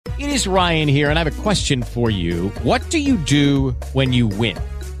It is Ryan here, and I have a question for you. What do you do when you win?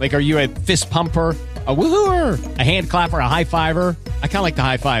 Like, are you a fist pumper, a woohooer, a hand clapper, a high fiver? I kind of like the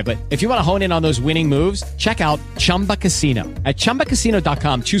high five, but if you want to hone in on those winning moves, check out Chumba Casino. At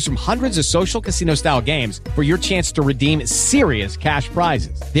ChumbaCasino.com, choose from hundreds of social casino-style games for your chance to redeem serious cash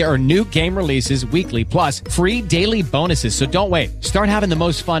prizes. There are new game releases weekly, plus free daily bonuses. So don't wait. Start having the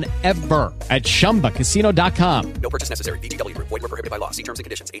most fun ever at ChumbaCasino.com. No purchase necessary. VGW. Void where prohibited by law. See terms and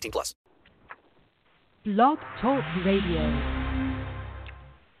conditions. 18+. Blog Talk Radio.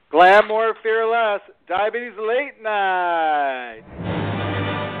 Glamour Fearless, Diabetes Late Night.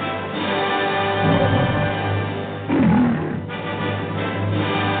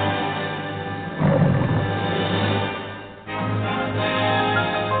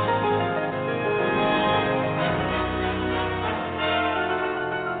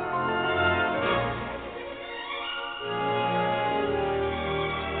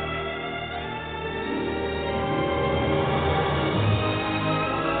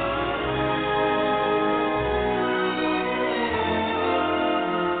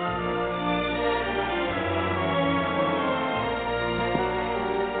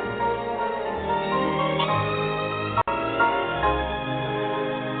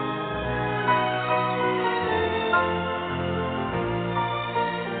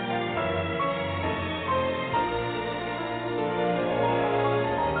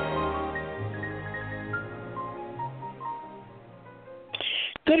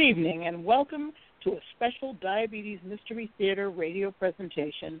 Good evening, and welcome to a special Diabetes Mystery Theater radio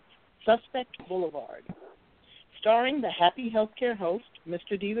presentation, Suspect Boulevard, starring the happy healthcare host,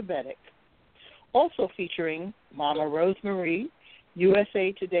 Mr. Diabetic, also featuring Mama Rosemarie,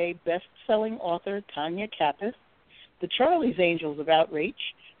 USA Today best-selling author Tanya Kappas, the Charlie's Angels of Outreach,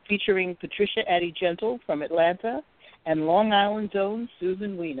 featuring Patricia Addy Gentle from Atlanta, and Long Island's own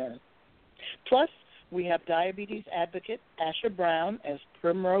Susan Weiner. Plus, we have diabetes advocate Asher Brown as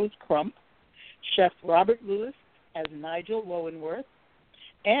Primrose Crump, Chef Robert Lewis as Nigel Lowenworth,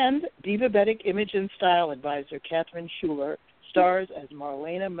 and Diabetic Image and Style Advisor Catherine Schuler stars as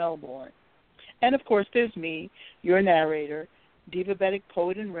Marlena Melbourne. And, of course, there's me, your narrator, Diabetic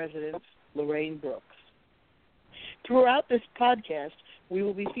Poet in Residence, Lorraine Brooks. Throughout this podcast, we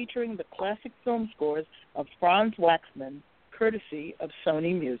will be featuring the classic film scores of Franz Waxman, courtesy of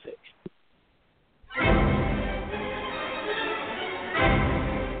Sony Music.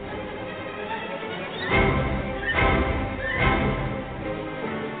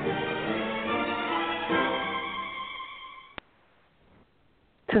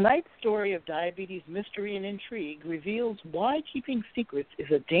 Tonight's story of diabetes mystery and intrigue reveals why keeping secrets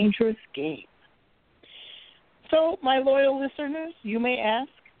is a dangerous game. So, my loyal listeners, you may ask,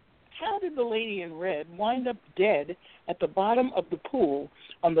 how did the lady in red wind up dead at the bottom of the pool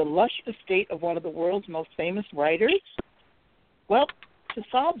on the lush estate of one of the world's most famous writers? Well, to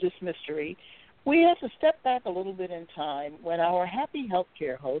solve this mystery, we have to step back a little bit in time when our happy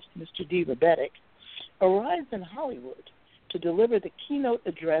healthcare host, Mr. Diabetic, arrives in Hollywood to deliver the keynote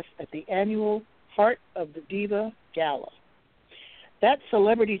address at the annual Heart of the Diva Gala. That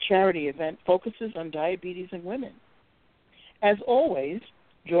celebrity charity event focuses on diabetes in women. As always,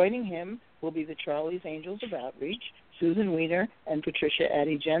 joining him will be the Charlie's Angels of Outreach, Susan Weiner, and Patricia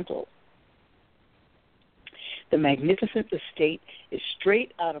Addy Gentle. The magnificent estate is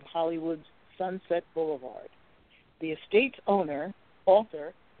straight out of Hollywood's Sunset Boulevard. The estate's owner,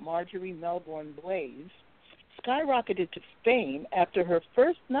 author Marjorie Melbourne Blaze, skyrocketed to fame after her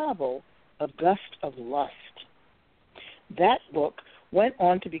first novel, A Gust of Lust. That book went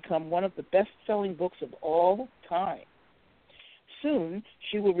on to become one of the best-selling books of all time. Soon,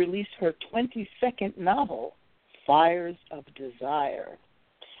 she will release her 22nd novel, Fires of Desire,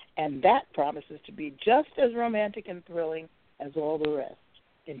 and that promises to be just as romantic and thrilling as all the rest.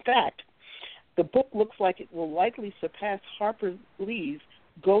 In fact, the book looks like it will likely surpass Harper Lee's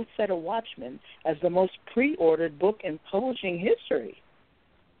Go Set a Watchman as the most pre-ordered book in publishing history.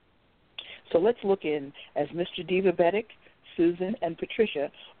 So let's look in as Mr. Diabetic, Susan, and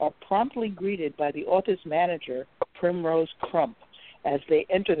Patricia are promptly greeted by the author's manager, Primrose Crump, as they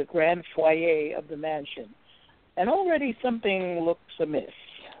enter the grand foyer of the mansion. And already something looks amiss.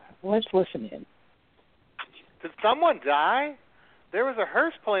 Let's listen in. Did someone die? There was a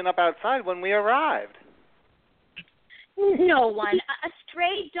hearse pulling up outside when we arrived. No one. A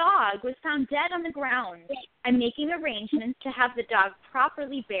stray dog was found dead on the ground. I'm making arrangements to have the dog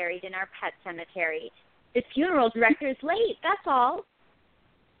properly buried in our pet cemetery. The funeral director's late, that's all.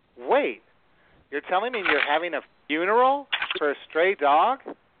 Wait, you're telling me you're having a funeral for a stray dog?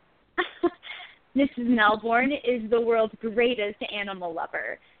 Mrs. Melbourne is the world's greatest animal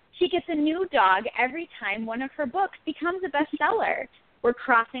lover. She gets a new dog every time one of her books becomes a bestseller. We're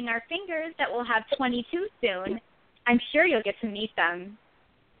crossing our fingers that we'll have 22 soon. I'm sure you'll get to meet them.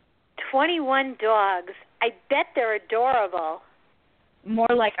 21 dogs. I bet they're adorable. More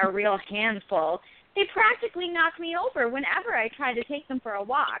like a real handful. They practically knock me over whenever I try to take them for a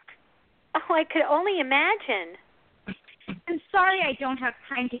walk. Oh, I could only imagine. I'm sorry I don't have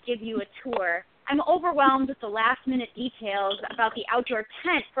time to give you a tour. I'm overwhelmed with the last-minute details about the outdoor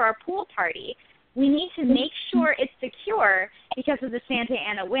tent for our pool party. We need to make sure it's secure because of the Santa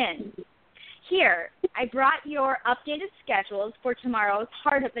Ana wind. Here, I brought your updated schedules for tomorrow's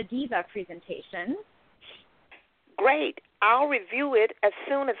Heart of a Diva presentation. Great. I'll review it as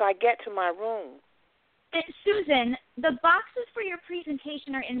soon as I get to my room. Susan, the boxes for your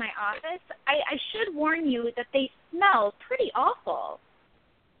presentation are in my office. I should warn you that they smell pretty awful.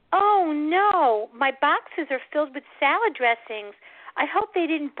 Oh, no. My boxes are filled with salad dressings. I hope they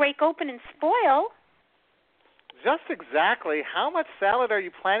didn't break open and spoil. Just exactly how much salad are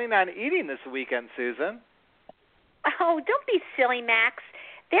you planning on eating this weekend, Susan? Oh, don't be silly, Max.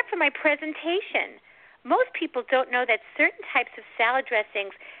 They're for my presentation. Most people don't know that certain types of salad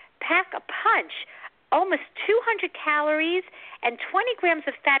dressings pack a punch, almost 200 calories and 20 grams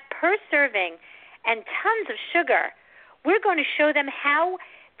of fat per serving, and tons of sugar. We're going to show them how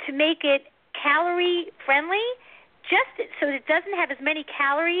to make it calorie-friendly, just so it doesn't have as many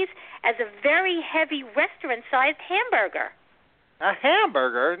calories as a very heavy restaurant-sized hamburger. A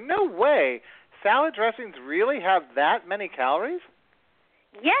hamburger? No way. Salad dressings really have that many calories?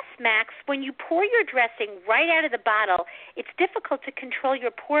 Yes, Max. When you pour your dressing right out of the bottle, it's difficult to control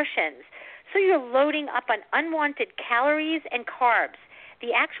your portions, so you're loading up on unwanted calories and carbs.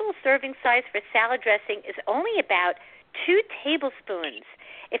 The actual serving size for salad dressing is only about 2 tablespoons.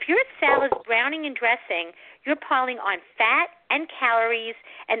 If your salad's browning and dressing, you're piling on fat and calories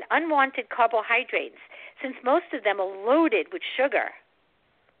and unwanted carbohydrates, since most of them are loaded with sugar.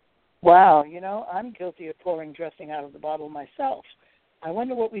 Wow, I'm guilty of pouring dressing out of the bottle myself. I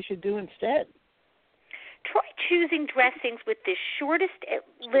wonder what we should do instead. Try choosing dressings with the shortest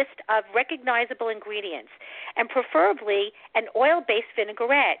list of recognizable ingredients, and preferably an oil-based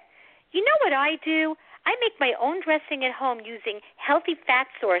vinaigrette. You know what I do? I make my own dressing at home using healthy fat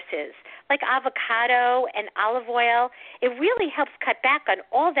sources like avocado and olive oil. It really helps cut back on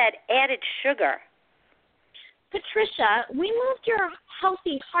all that added sugar. Patricia, we moved your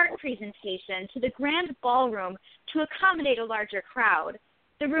Healthy Heart presentation to the grand ballroom to accommodate a larger crowd.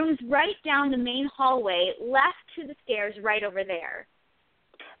 The room's right down the main hallway, left to the stairs right over there.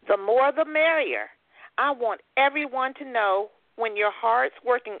 The more the merrier. I want everyone to know when your heart's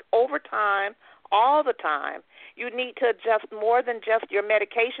working overtime all the time, you need to adjust more than just your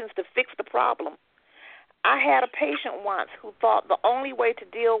medications to fix the problem. I had a patient once who thought the only way to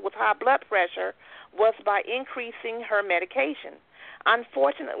deal with high blood pressure was by increasing her medication.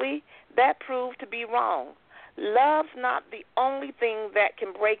 Unfortunately, that proved to be wrong. Love's not the only thing that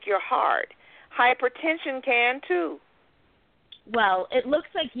can break your heart. Hypertension can, too. Well, it looks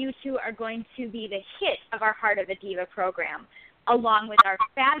like you two are going to be the hit of our Heart of a Diva program, along with our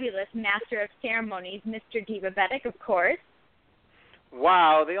fabulous Master of Ceremonies, Mr. Divabetic, of course.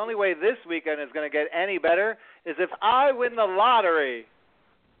 Wow, the only way this weekend is going to get any better is if I win the lottery.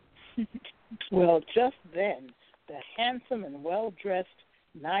 Well, just then, the handsome and well-dressed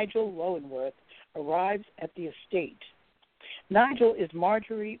Nigel Lowenworth arrives at the estate. Nigel is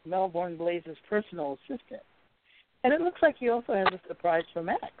Marjorie Melbourne Blaze's personal assistant, and it looks like he also has a surprise for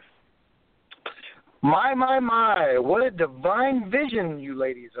Max. My, what a divine vision you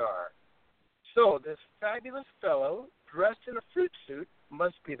ladies are. So this fabulous fellow, dressed in a fruit suit,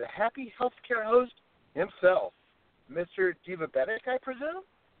 must be the happy healthcare host himself. Mr. Divabetic, I presume?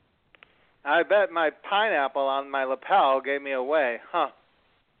 I bet my pineapple on my lapel gave me away, huh?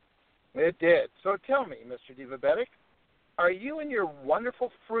 It did. So tell me, Mr. Divabetic, are you in your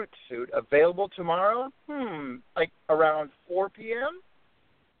wonderful fruit suit available tomorrow? Like around 4 p.m.?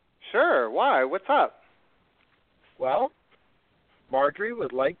 Sure, why? What's up? Well, Marjorie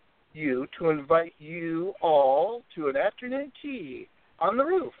would like you to invite you all to an afternoon tea on the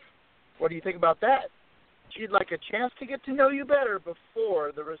roof. What do you think about that? She'd like a chance to get to know you better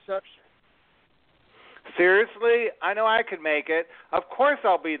before the reception. Seriously? I know I could make it. Of course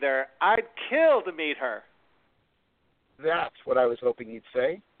I'll be there. I'd kill to meet her. That's what I was hoping you'd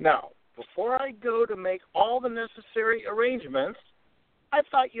say. Now, before I go to make all the necessary arrangements, I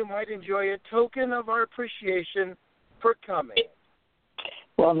thought you might enjoy a token of our appreciation for coming.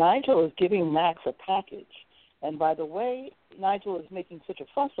 Well, Nigel is giving Max a package. And by the way Nigel is making such a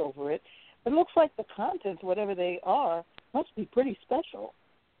fuss over it, it looks like the contents, whatever they are, must be pretty special.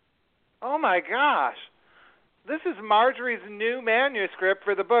 Oh, my gosh. This is Marjorie's new manuscript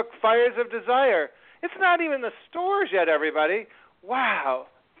for the book Fires of Desire. It's not even in the stores yet, everybody. Wow.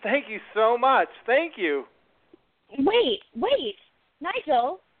 Thank you so much. Thank you. Wait.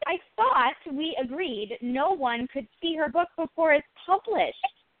 Nigel, I thought we agreed no one could see her book before it's published.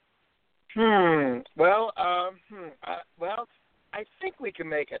 Well, I think we can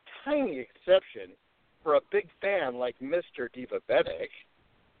make a tiny exception for a big fan like Mr. Divabetic.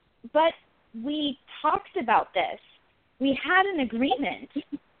 But we talked about this. We had an agreement.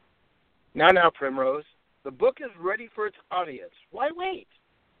 Now, Primrose. The book is ready for its audience. Why wait?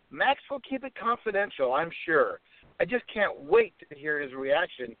 Max will keep it confidential, I'm sure. I just can't wait to hear his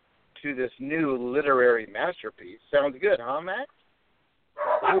reaction to this new literary masterpiece. Sounds good, huh, Max?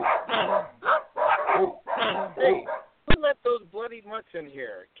 Hey, who let those bloody mutts in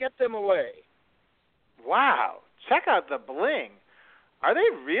here? Get them away. Wow. Check out the bling. Are they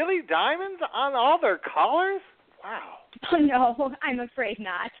really diamonds on all their collars? Wow. Oh, no, I'm afraid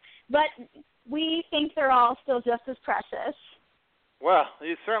not. But we think they're all still just as precious. Well,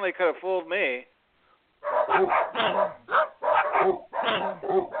 you certainly could have fooled me.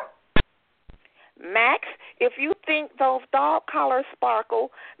 Max, if you think those dog collars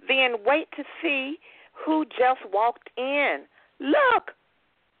sparkle, then wait to see who just walked in. Look!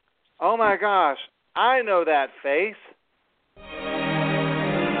 Oh, my gosh. I know that face.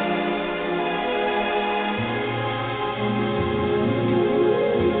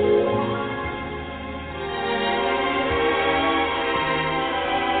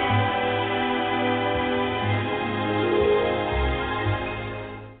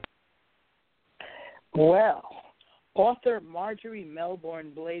 Well, author Marjorie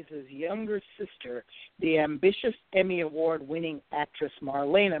Melbourne Blaze's younger sister, the ambitious Emmy Award-winning actress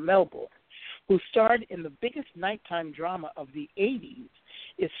Marlena Melbourne, who starred in the biggest nighttime drama of the 80s,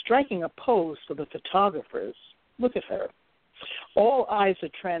 is striking a pose for the photographers. Look at her. All eyes are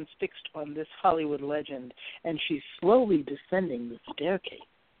transfixed on this Hollywood legend, and she's slowly descending the staircase.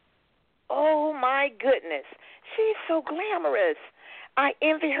 Oh, my goodness. She's so glamorous. I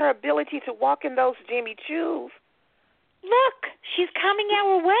envy her ability to walk in those Jimmy Choos. Look, she's coming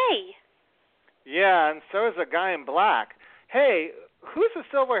our way. Yeah, and so is a guy in black. Hey, who's the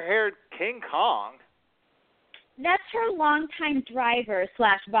silver-haired King Kong? That's her longtime driver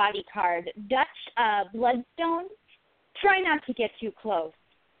 / bodyguard, Dutch Bloodstone. Try not to get too close.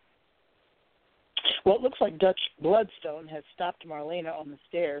 Well, it looks like Dutch Bloodstone has stopped Marlena on the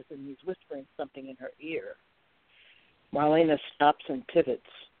stairs, and he's whispering something in her ear. Marlena stops and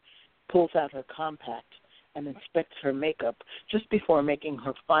pivots, pulls out her compact, and inspects her makeup just before making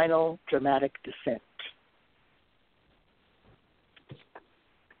her final dramatic descent.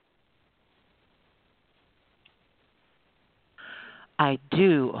 I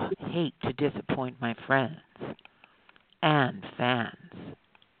do hate to disappoint my friends and fans.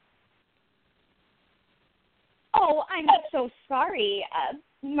 Oh, I'm so sorry,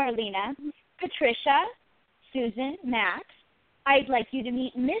 Marlena, Patricia, Susan, Max. I'd like you to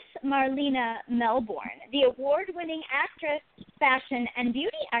meet Miss Marlena Melbourne, the award-winning actress, fashion, and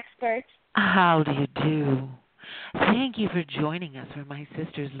beauty expert. How do you do? Thank you for joining us for my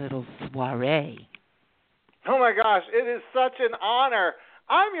sister's little soiree. Oh, my gosh, it is such an honor.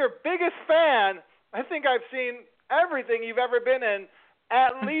 I'm your biggest fan. I think I've seen everything you've ever been in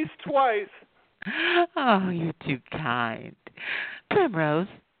at least twice. Oh, you're too kind. Primrose,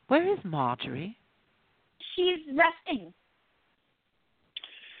 where is Marjorie? She's resting.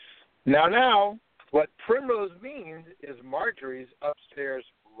 Now, what Primrose means is Marjorie's upstairs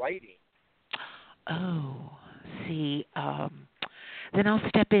writing. Oh, see, then I'll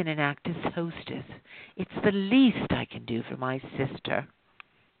step in and act as hostess. It's the least I can do for my sister.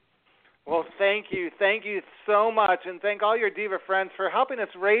 Well, thank you so much, and thank all your diva friends for helping us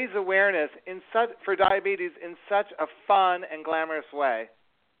raise awareness for diabetes in such a fun and glamorous way.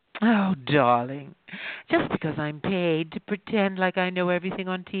 Oh, darling, just because I'm paid to pretend like I know everything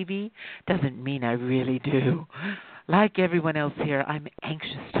on TV doesn't mean I really do. Like everyone else here, I'm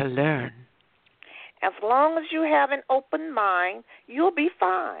anxious to learn. As long as you have an open mind, you'll be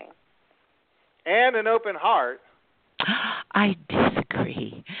fine. And an open heart. I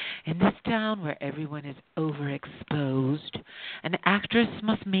disagree. In this town where everyone is overexposed, an actress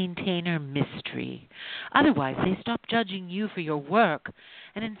must maintain her mystery. Otherwise, they stop judging you for your work,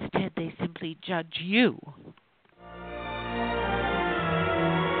 and instead they simply judge you.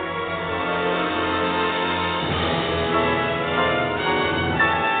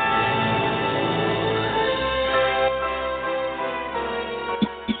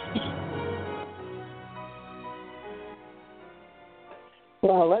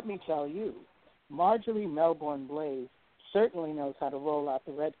 Well, let me tell you, Marjorie Melbourne Blaze certainly knows how to roll out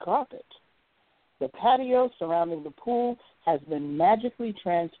the red carpet. The patio surrounding the pool has been magically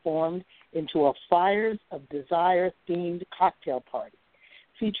transformed into a Fires of Desire-themed cocktail party,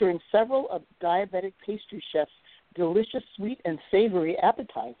 featuring several of diabetic pastry chefs' delicious sweet and savory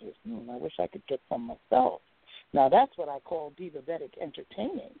appetizers. I wish I could get some myself. Now that's what I call diabetic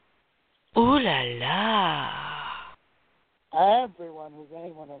entertaining. Ooh la la. Everyone who's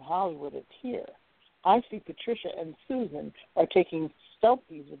anyone in Hollywood is here. I see Patricia and Susan are taking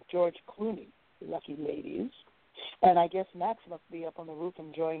selfies with George Clooney, lucky ladies. And I guess Max must be up on the roof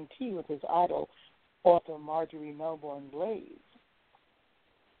enjoying tea with his idol, author Marjorie Melbourne Blaze.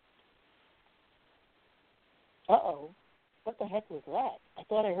 Uh-oh. What the heck was that? I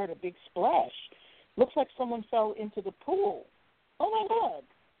thought I heard a big splash. Looks like someone fell into the pool. Oh, my God.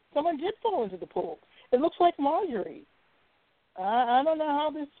 Someone did fall into the pool. It looks like Marjorie. I don't know how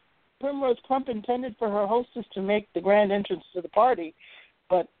this Primrose Crump intended for her hostess to make the grand entrance to the party,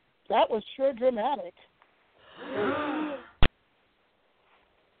 but that was sure dramatic.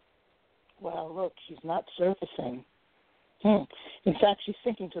 Well, look, she's not surfacing. In fact, she's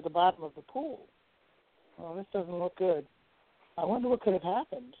sinking to the bottom of the pool. Well, this doesn't look good. I wonder what could have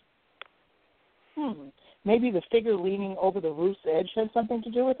happened. Maybe the figure leaning over the roof's edge has something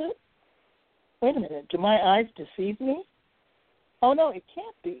to do with it? Wait a minute. Do my eyes deceive me? Oh, no, it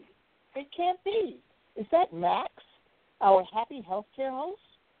can't be. It can't be. Is that Max, our happy healthcare host?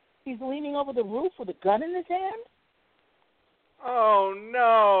 He's leaning over the roof with a gun in his hand? Oh,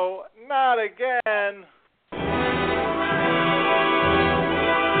 no, not again.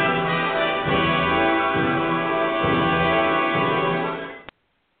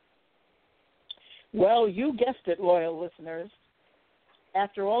 Well, you guessed it, loyal listeners.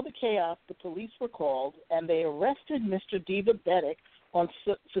 After all the chaos, the police were called, and they arrested Mr. Diabetic on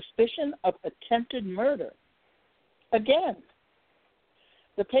suspicion of attempted murder. Again.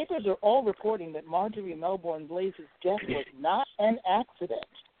 The papers are all reporting that Marjorie Melbourne Blaze's death was not an accident.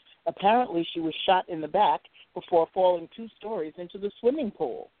 Apparently, she was shot in the back before falling 2 stories into the swimming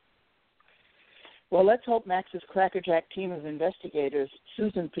pool. Well, let's hope Max's crackerjack team of investigators,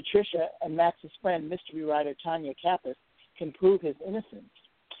 Susan, Patricia, and Max's friend, mystery writer Tanya Kappas, can prove his innocence.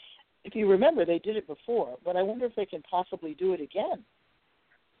 If you remember, they did it before, but I wonder if they can possibly do it again.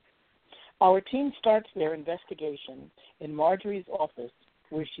 Our team starts their investigation in Marjorie's office,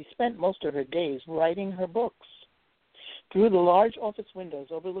 where she spent most of her days writing her books. Through the large office windows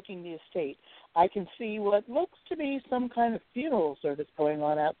overlooking the estate, I can see what looks to be some kind of funeral service going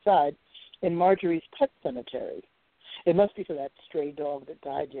on outside in Marjorie's pet cemetery. It must be for that stray dog that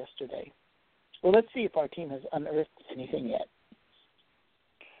died yesterday. Well, let's see if our team has unearthed anything yet.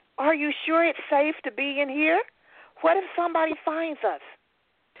 Are you sure it's safe to be in here? What if somebody finds us?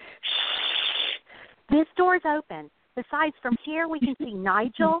 Shh. This door's open. Besides, from here we can see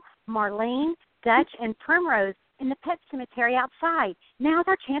Nigel, Marlene, Dutch, and Primrose in the pet cemetery outside. Now's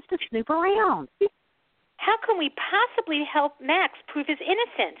our chance to snoop around. How can we possibly help Max prove his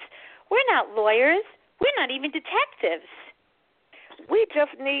innocence? We're not lawyers. We're not even detectives. We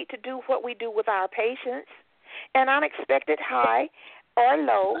just need to do what we do with our patients. An unexpected high or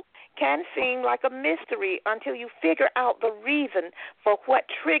low can seem like a mystery until you figure out the reason for what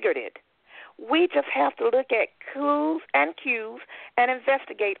triggered it. We just have to look at clues and cues and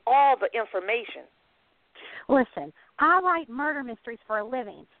investigate all the information. Listen, I write murder mysteries for a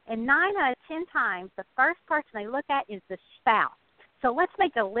living, and 9 out of 10 times the first person they look at is the spouse. So let's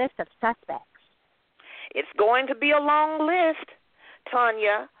make a list of suspects. It's going to be a long list,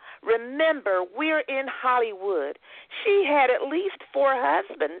 Tanya. Remember, we're in Hollywood. She had at least 4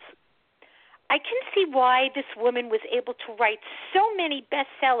 husbands. I can see why this woman was able to write so many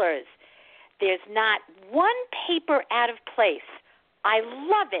bestsellers. There's not one paper out of place. I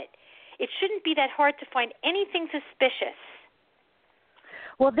love it. It shouldn't be that hard to find anything suspicious.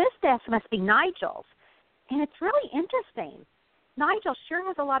 Well, this desk must be Nigel's, and it's really interesting. Nigel sure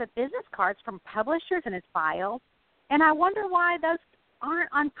has a lot of business cards from publishers in his file, and I wonder why those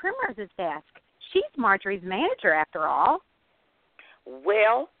aren't on Primrose's desk. She's Marjorie's manager, after all.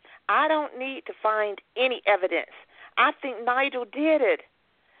 Well, I don't need to find any evidence. I think Nigel did it.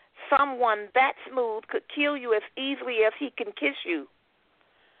 Someone that smooth could kill you as easily as he can kiss you.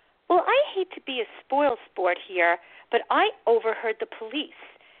 Well, I hate to be a spoil sport here, but I overheard the police.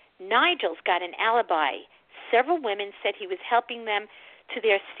 Nigel's got an alibi. Several women said he was helping them to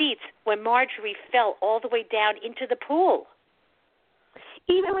their seats when Marjorie fell all the way down into the pool.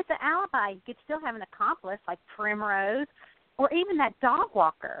 Even with the alibi, you could still have an accomplice like Primrose or even that dog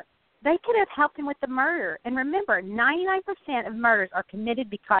walker. They could have helped him with the murder. And remember, 99% of murders are committed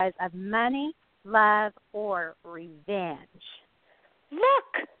because of money, love, or revenge.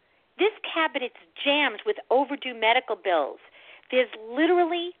 Look, this cabinet's jammed with overdue medical bills. There's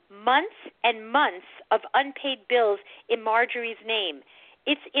literally months and months of unpaid bills in Marjorie's name.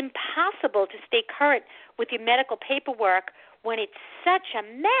 It's impossible to stay current with your medical paperwork when it's such a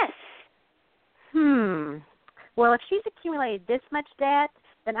mess. Well, if she's accumulated this much debt,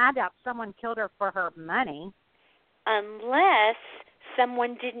 then I doubt someone killed her for her money. Unless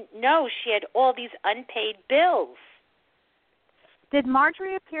someone didn't know she had all these unpaid bills. Did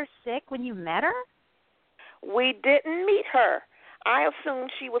Marjorie appear sick when you met her? We didn't meet her. I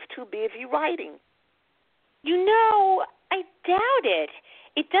assumed she was too busy writing. You know, I doubt it.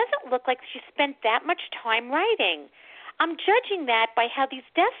 It doesn't look like she spent that much time writing. I'm judging that by how these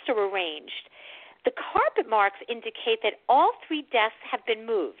desks are arranged. The carpet marks indicate that all 3 desks have been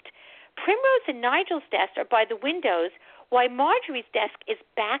moved. Primrose and Nigel's desks are by the windows, while Marjorie's desk is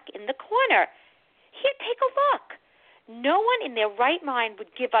back in the corner. Here, take a look. No one in their right mind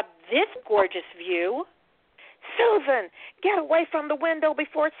would give up this gorgeous view. Susan, get away from the window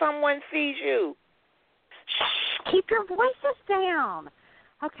before someone sees you. Shh, keep your voices down.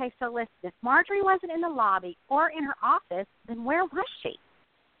 Okay, so listen, if Marjorie wasn't in the lobby or in her office, then where was she?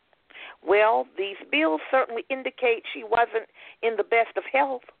 Well, these bills certainly indicate she wasn't in the best of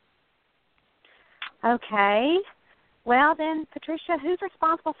health. Okay. Well, then, Patricia, who's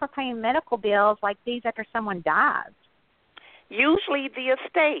responsible for paying medical bills like these after someone dies? Usually the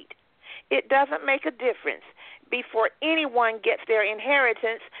estate. It doesn't make a difference. Before anyone gets their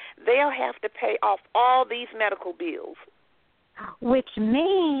inheritance, they'll have to pay off all these medical bills. Which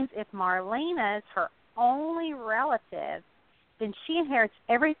means if Marlena's her only relative, then she inherits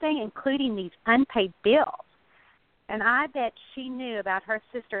everything, including these unpaid bills. And I bet she knew about her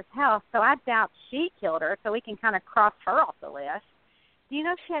sister's health, so I doubt she killed her, so we can kind of cross her off the list. Do you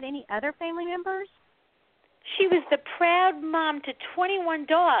know if she had any other family members? She was the proud mom to 21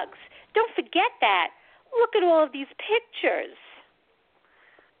 dogs. Don't forget that. Look at all of these pictures.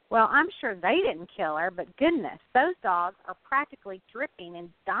 Well, I'm sure they didn't kill her, but goodness, those dogs are practically dripping in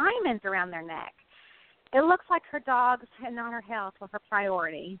diamonds around their neck. It looks like her dogs and not her health were her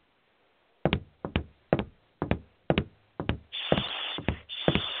priority. Shh.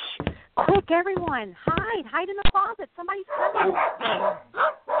 Quick, everyone, hide in the closet. Somebody's coming.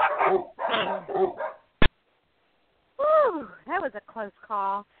 Whew, that was a close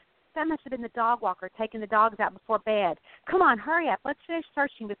call. That must have been the dog walker taking the dogs out before bed. Come on, hurry up. Let's finish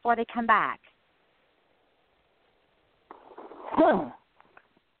searching before they come back.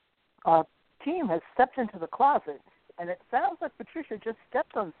 Our team has stepped into the closet, and it sounds like Patricia just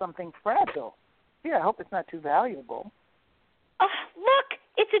stepped on something fragile. Gee, I hope it's not too valuable. Oh, look,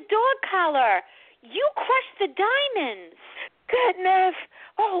 it's a dog collar. You crushed the diamonds. Goodness.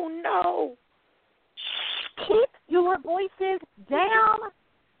 Oh, no. Shh, keep your voices down.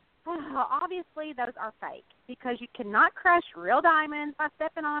 Obviously, those are fake because you cannot crush real diamonds by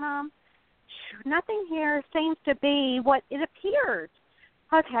stepping on them. Nothing here seems to be what it appears.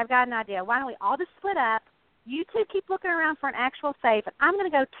 Okay, I've got an idea. Why don't we all just split up? You two keep looking around for an actual safe, and I'm going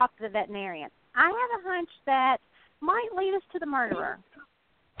to go talk to the veterinarian. I have a hunch that might lead us to the murderer.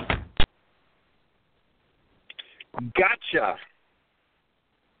 Gotcha.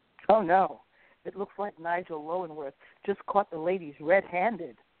 Oh, no. It looks like Nigel Lowenworth just caught the ladies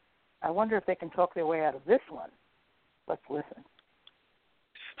red-handed. I wonder if they can talk their way out of this one. Let's listen.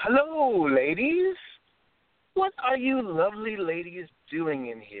 Hello, ladies. What are you lovely ladies doing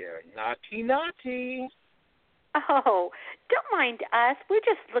in here? Naughty, naughty. Oh, don't mind us. We're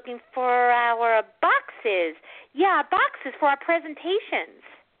just looking for our boxes. Yeah, boxes for our presentations.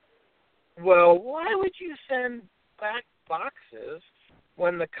 Well, why would you send back boxes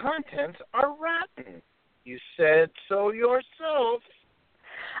when the contents are rotten? You said so yourself.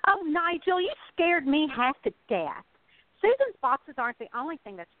 Oh, Nigel, you scared me half to death. Susan's boxes aren't the only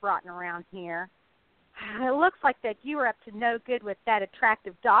thing that's rotten around here. It looks like that you were up to no good with that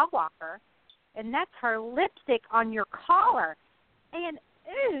attractive dog walker, and that's her lipstick on your collar. And,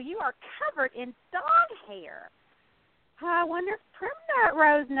 ooh, you are covered in dog hair. I wonder if Primnut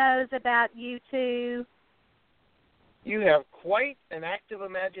Rose knows about you two. You have quite an active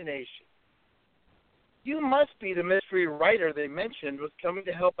imagination. You must be the mystery writer they mentioned was coming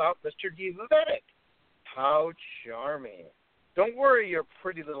to help out Mr. Divabetic. How charming. Don't worry your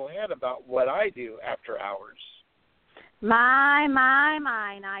pretty little head about what I do after hours. My,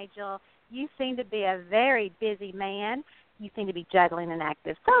 Nigel. You seem to be a very busy man. You seem to be juggling an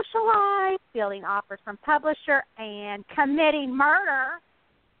active social life, fielding offers from publisher, and committing murder.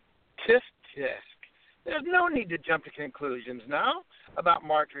 Tisk, tisk. There's no need to jump to conclusions now about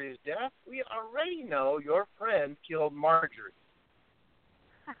Marjorie's death. We already know your friend killed Marjorie.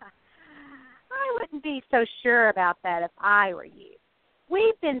 I wouldn't be so sure about that if I were you.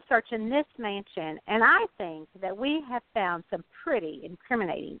 We've been searching this mansion, and I think that we have found some pretty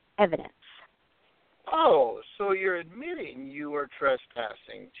incriminating evidence. Oh, so you're admitting you were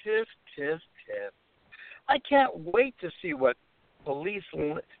trespassing. Tisk, tisk, tisk. I can't wait to see what police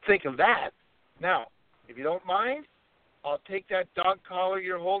will think of that. Now, if you don't mind, I'll take that dog collar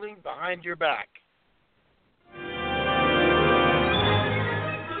you're holding behind your back.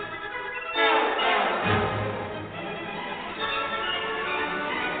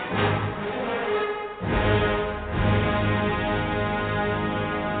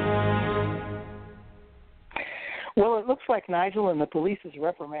 Well, it looks like Nigel and the police's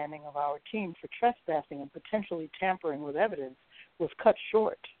reprimanding of our team for trespassing and potentially tampering with evidence was cut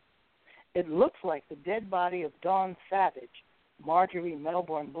short. It looks like the dead body of Dawn Savage, Marjorie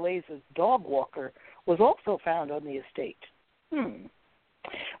Melbourne Blaze's dog walker, was also found on the estate.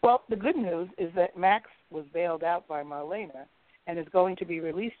 Well, the good news is that Max was bailed out by Marlena and is going to be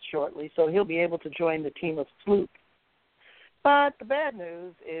released shortly, so he'll be able to join the team of sleuth. But the bad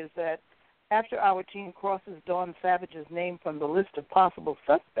news is that after our team crosses Dawn Savage's name from the list of possible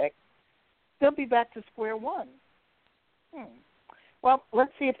suspects, they'll be back to square one. Well,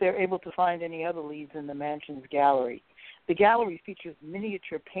 let's see if they're able to find any other leads in the mansion's gallery. The gallery features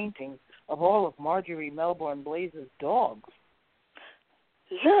miniature paintings of all of Marjorie Melbourne Blaze's dogs.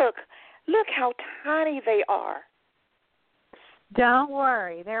 Look how tiny they are. Don't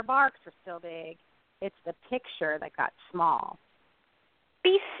worry, their barks are still big. It's the picture that got small.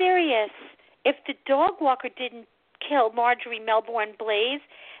 Be serious. If the dog walker didn't kill Marjorie Melbourne Blaze,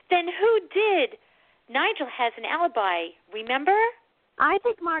 then who did? Nigel has an alibi, remember? I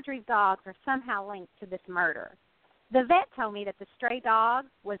think Marjorie's dogs are somehow linked to this murder. The vet told me that the stray dog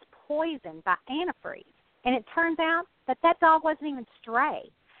was poisoned by antifreeze, and it turns out that that dog wasn't even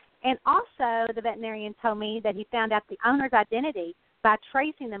stray. And also the veterinarian told me that he found out the owner's identity by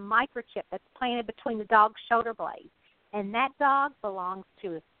tracing the microchip that's planted between the dog's shoulder blades. And that dog belongs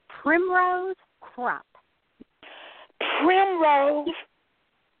to Primrose Crump. Primrose?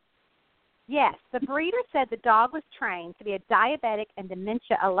 Yes, the breeder said the dog was trained to be a diabetic and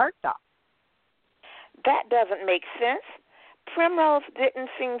dementia alert dog. That doesn't make sense. Primrose didn't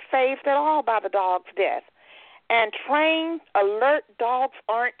seem fazed at all by the dog's death. And trained, alert dogs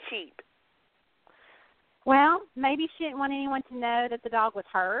aren't cheap. Well, maybe she didn't want anyone to know that the dog was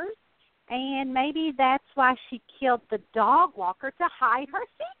hers. And maybe that's why she killed the dog walker to hide her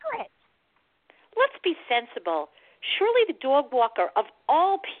secret. Let's be sensible. Surely the dog walker, of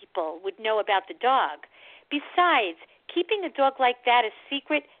all people, would know about the dog. Besides, keeping a dog like that a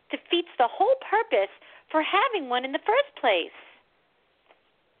secret defeats the whole purpose for having one in the first place.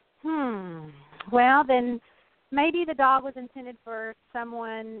 Well, then maybe the dog was intended for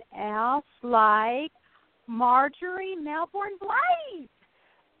someone else, like Marjorie Melbourne Blaze.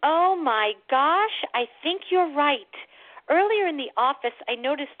 Oh, my gosh, I think you're right. Earlier in the office, I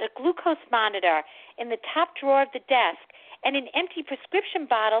noticed a glucose monitor in the top drawer of the desk and an empty prescription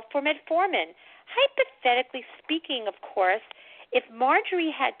bottle for metformin. Hypothetically speaking, of course, if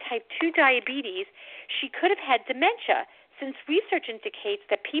Marjorie had type 2 diabetes, she could have had dementia, since research indicates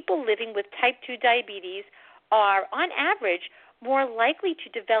that people living with type 2 diabetes are, on average, more likely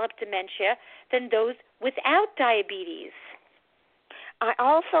to develop dementia than those without diabetes. I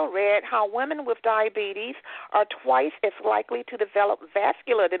also read how women with diabetes are twice as likely to develop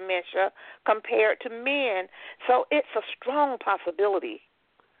vascular dementia compared to men, so it's a strong possibility.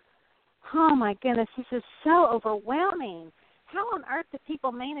 Oh, my goodness, this is so overwhelming. How on earth do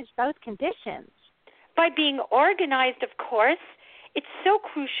people manage those conditions? By being organized, of course. It's so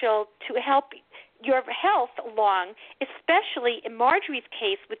crucial to help your health along, especially in Marjorie's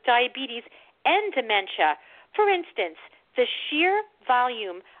case with diabetes and dementia. For instance, the sheer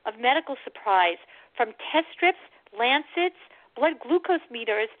volume of medical supplies, from test strips, lancets, blood glucose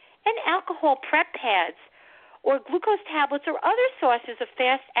meters, and alcohol prep pads, or glucose tablets or other sources of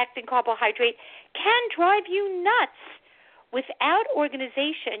fast-acting carbohydrate, can drive you nuts. Without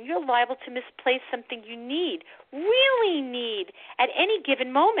organization, you're liable to misplace something you need, really need, at any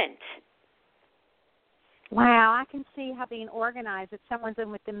given moment. Wow, I can see how being organized if someone's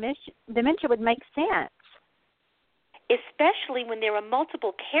in with dementia would make sense. Especially when there are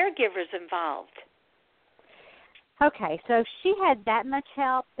multiple caregivers involved. Okay, so if she had that much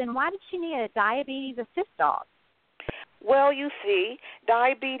help, then why did she need a diabetes assist dog? Well, you see,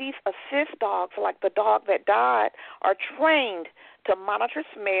 diabetes assist dogs, like the dog that died, are trained to monitor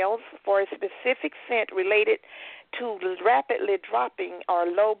smells for a specific scent related to rapidly dropping or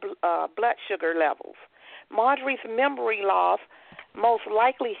low blood sugar levels. Marjorie's memory loss most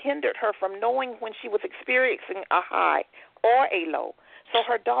likely hindered her from knowing when she was experiencing a high or a low, so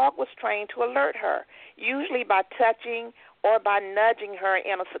her dog was trained to alert her, usually by touching or by nudging her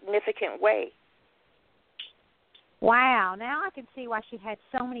in a significant way. Wow, now I can see why she had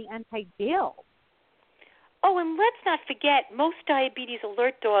so many unpaid bills. Oh, and let's not forget, most diabetes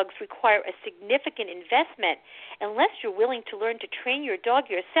alert dogs require a significant investment unless you're willing to learn to train your dog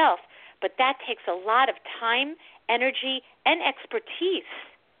yourself. But that takes a lot of time, energy, and expertise.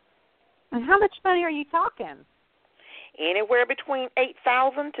 And how much money are you talking? Anywhere between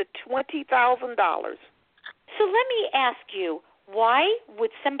 $8,000 to $20,000. So let me ask you, why would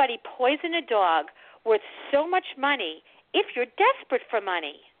somebody poison a dog worth so much money if you're desperate for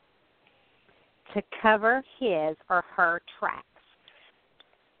money? To cover his or her tracks.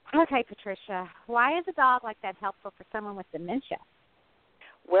 Okay, Patricia, why is a dog like that helpful for someone with dementia?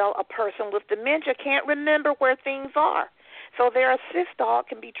 Well, a person with dementia can't remember where things are. So their assist dog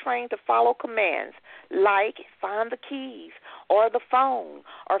can be trained to follow commands like find the keys or the phone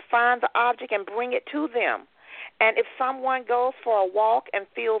or find the object and bring it to them. And if someone goes for a walk and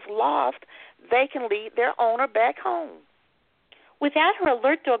feels lost, they can lead their owner back home. Without her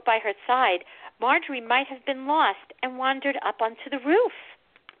alert dog by her side, Marjorie might have been lost and wandered up onto the roof.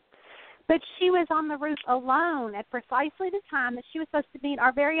 But she was on the roof alone at precisely the time that she was supposed to meet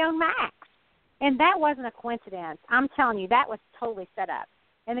our very own Max. And that wasn't a coincidence. I'm telling you, that was totally set up.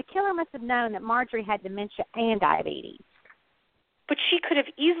 And the killer must have known that Marjorie had dementia and diabetes. But she could have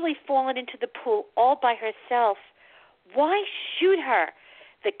easily fallen into the pool all by herself. Why shoot her?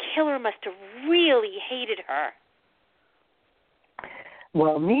 The killer must have really hated her.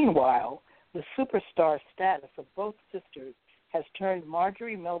 Well, meanwhile, the superstar status of both sisters has turned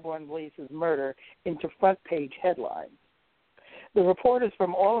Marjorie Melbourne Blaze's murder into front-page headlines. The reporters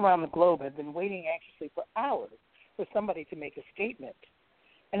from all around the globe have been waiting anxiously for hours for somebody to make a statement.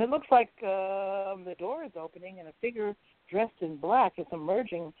 And it looks like the door is opening and a figure dressed in black is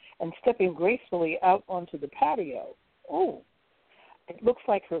emerging and stepping gracefully out onto the patio. Oh, it looks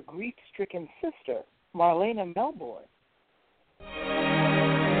like her grief-stricken sister, Marlena Melbourne.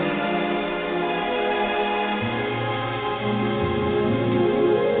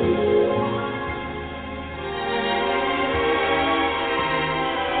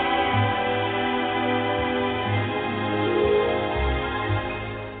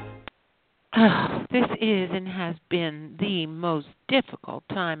 Oh, this is and has been the most difficult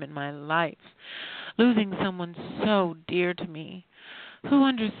time in my life. Losing someone so dear to me, who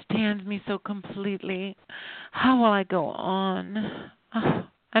understands me so completely. How will I go on? Oh,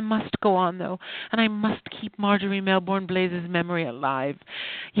 I must go on, though, and I must keep Marjorie Melbourne Blaze's memory alive.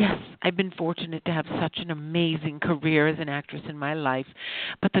 Yes, I've been fortunate to have such an amazing career as an actress in my life,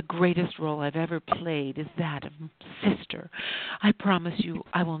 but the greatest role I've ever played is that of sister. I promise you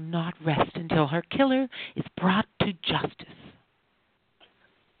I will not rest until her killer is brought to justice.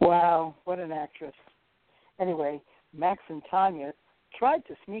 Wow, what an actress. Anyway, Max and Tanya tried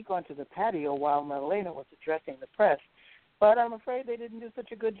to sneak onto the patio while Marlena was addressing the press, but I'm afraid they didn't do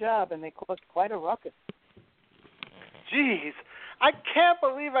such a good job, and they caused quite a ruckus. Jeez, I can't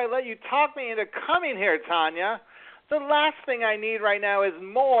believe I let you talk me into coming here, Tanya. The last thing I need right now is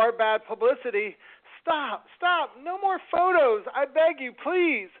more bad publicity. Stop, no more photos. I beg you,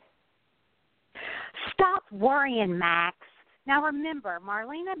 please. Stop worrying, Max. Now remember,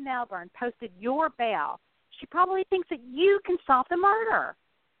 Marlena Melbourne posted your bail. She probably thinks that you can solve the murder.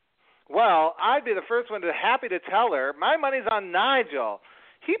 Well, I'd be the first one to happy to tell her. My money's on Nigel.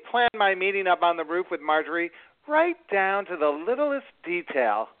 He planned my meeting up on the roof with Marjorie right down to the littlest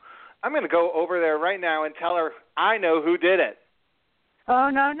detail. I'm going to go over there right now and tell her I know who did it. Oh,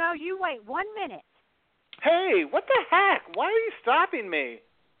 no, you wait 1 minute. Hey, what the heck? Why are you stopping me?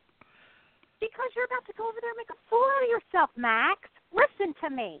 Because you're about to go over there and make a fool out of yourself, Max. Listen to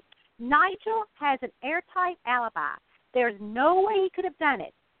me. Nigel has an airtight alibi. There's no way he could have done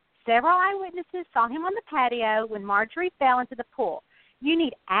it. Several eyewitnesses saw him on the patio when Marjorie fell into the pool. You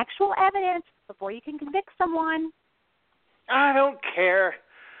need actual evidence before you can convict someone. I don't care.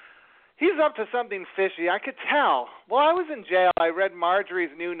 He's up to something fishy, I could tell. While I was in jail, I read Marjorie's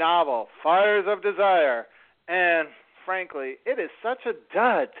new novel, Fires of Desire. And, frankly, it is such a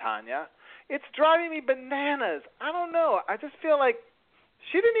dud, Tanya. It's driving me bananas. I don't know. I just feel like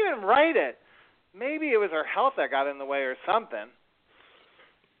she didn't even write it. Maybe it was her health that got in the way or something.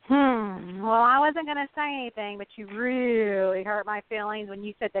 Well, I wasn't going to say anything, but you really hurt my feelings when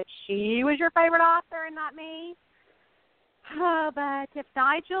you said that she was your favorite author and not me. Oh, but if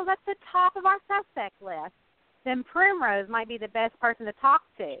Nigel's at the top of our suspect list, then Primrose might be the best person to talk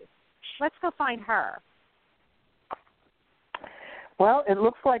to. Let's go find her. Well, it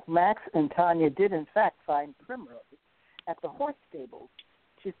looks like Max and Tanya did, in fact, find Primrose at the horse stables.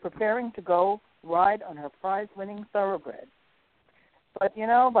 She's preparing to go ride on her prize-winning thoroughbred. But, you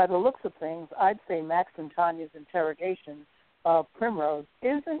know, by the looks of things, I'd say Max and Tanya's interrogation of Primrose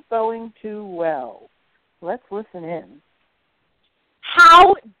isn't going too well. Let's listen in.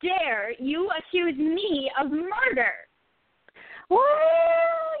 How dare you accuse me of murder? Well,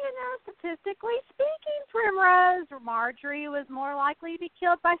 you know, statistically speaking, Primrose, Marjorie was more likely to be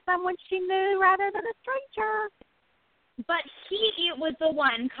killed by someone she knew rather than a stranger. But he was the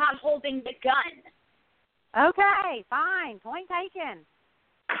one caught holding the gun. Okay, fine. Point taken.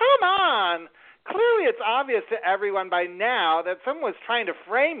 Come on! Clearly it's obvious to everyone by now that someone was trying to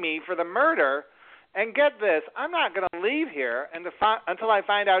frame me for the murder. And get this, I'm not going to leave here until I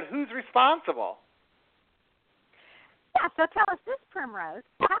find out who's responsible. Yeah, so tell us this, Primrose.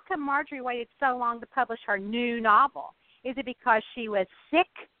 How come Marjorie waited so long to publish her new novel? Is it because she was sick?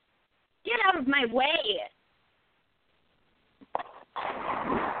 Get out of my way.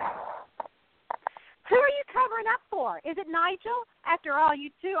 Who are you covering up for? Is it Nigel? After all, you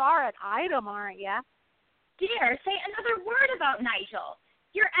two are an item, aren't you? Dear, say another word about Nigel.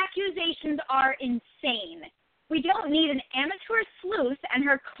 Your accusations are insane. We don't need an amateur sleuth and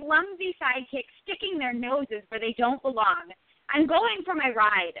her clumsy sidekick sticking their noses where they don't belong. I'm going for my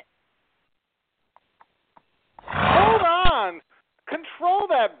ride. Hold on! Control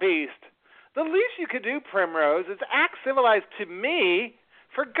that beast. The least you could do, Primrose, is act civilized to me.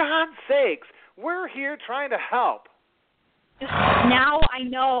 For God's sakes, we're here trying to help. Now I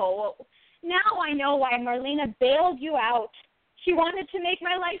know why Marlena bailed you out. She wanted to make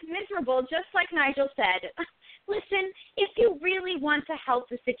my life miserable, just like Nigel said. Listen, if you really want to help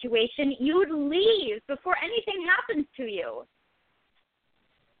the situation, you'd leave before anything happens to you.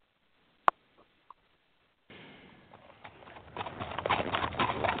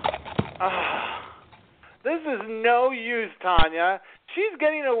 This is no use, Tanya. She's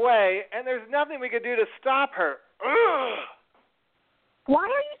getting away, and there's nothing we could do to stop her. Ugh. Why are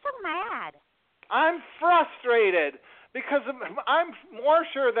you so mad? I'm frustrated because I'm more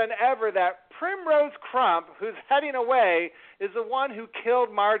sure than ever that Primrose Crump, who's heading away, is the one who killed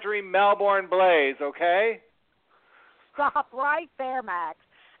Marjorie Melbourne Blaze, okay? Stop right there, Max.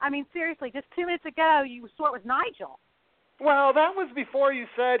 I mean, seriously, just 2 minutes ago you swore it was Nigel. Well, that was before you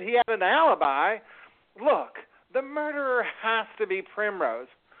said he had an alibi. Look, the murderer has to be Primrose.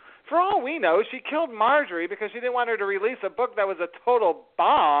 For all we know, she killed Marjorie because she didn't want her to release a book that was a total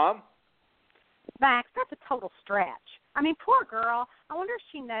bomb. Max, that's a total stretch. I mean, poor girl. I wonder if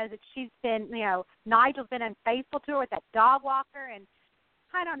she knows that she's been, Nigel's been unfaithful to her with that dog walker. And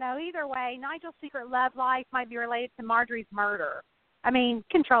I don't know. Either way, Nigel's secret love life might be related to Marjorie's murder. I mean,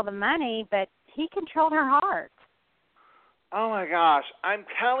 control the money, but he controlled her heart. Oh, my gosh. I'm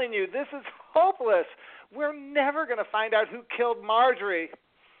telling you, this is hopeless. We're never going to find out who killed Marjorie.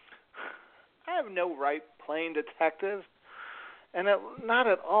 I have no right playing detective. And not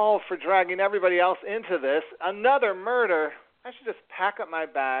at all for dragging everybody else into this. Another murder. I should just pack up my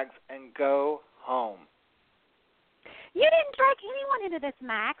bags and go home. You didn't drag anyone into this,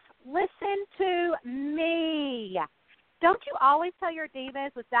 Max. Listen to me. Don't you always tell your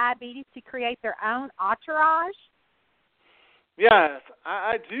divas with diabetes to create their own entourage? Yes,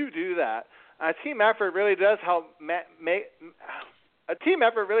 I do that. A team effort really does help a team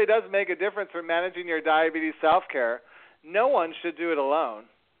effort really does make a difference for managing your diabetes self-care. No one should do it alone.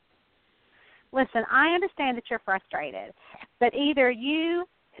 Listen, I understand that you're frustrated, but either you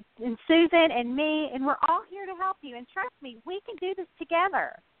and Susan and me, and we're all here to help you. And trust me, we can do this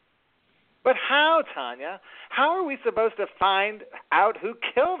together. But how, Tanya? How are we supposed to find out who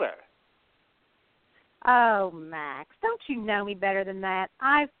killed her? Oh, Max, don't you know me better than that?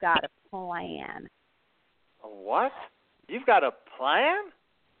 I've got a plan. A what? You've got a plan?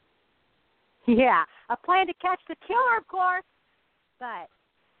 Yeah, a plan to catch the killer, of course. But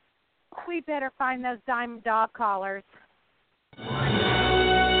we better find those diamond dog collars.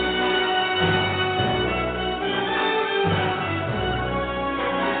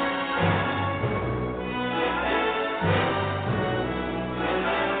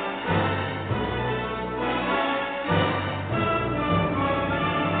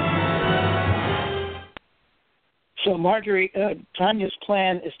 So Tanya's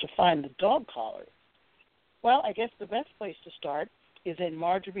plan is to find the dog collar. Well, I guess the best place to start is in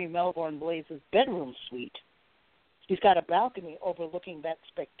Marjorie Melbourne Blaze's bedroom suite. She's got a balcony overlooking that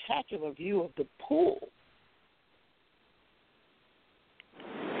spectacular view of the pool.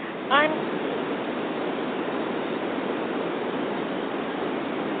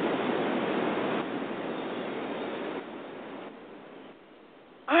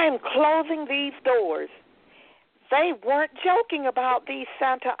 I'm closing these doors. They weren't joking about these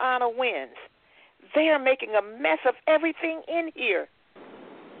Santa Ana winds. They're making a mess of everything in here.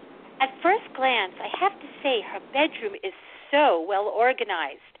 At first glance, I have to say her bedroom is so well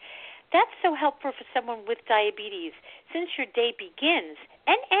organized. That's so helpful for someone with diabetes, since your day begins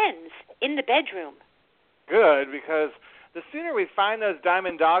and ends in the bedroom. Good, because the sooner we find those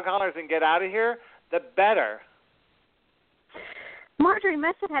diamond dog collars and get out of here, the better. Marjorie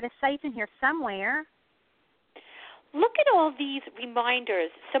must have had a safe in here somewhere. Look at all these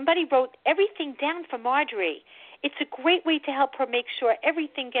reminders. Somebody wrote everything down for Marjorie. It's a great way to help her make sure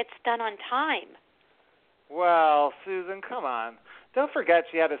everything gets done on time. Well, Susan, come on. Don't forget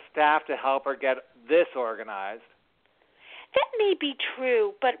she had a staff to help her get this organized. That may be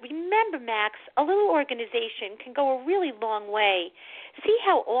true, but remember, Max, a little organization can go a really long way. See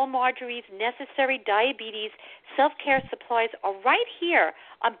how all Marjorie's necessary diabetes self-care supplies are right here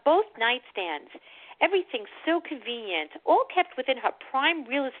on both nightstands. Everything's so convenient, all kept within her prime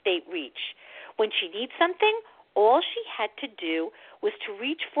real estate reach. When she needs something, all she had to do was to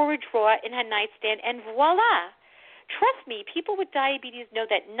reach for a drawer in her nightstand and voila! Trust me, people with diabetes know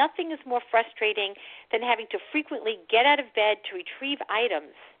that nothing is more frustrating than having to frequently get out of bed to retrieve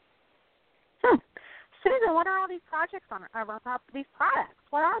items. Susan, what are all these projects on these products?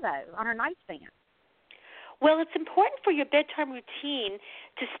 What are those on her nightstand? Well, it's important for your bedtime routine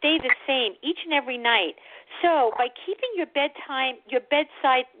to stay the same each and every night. So by keeping your bedside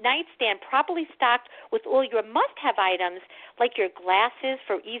nightstand properly stocked with all your must-have items, like your glasses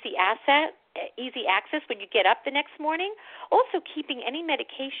for easy access when you get up the next morning, also keeping any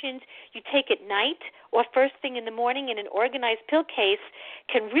medications you take at night or first thing in the morning in an organized pill case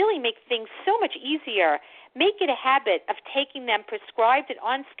can really make things so much easier. Make it a habit of taking them prescribed and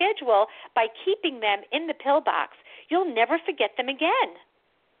on schedule by keeping them in the pill box. You'll never forget them again.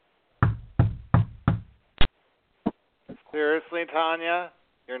 Seriously, Tanya?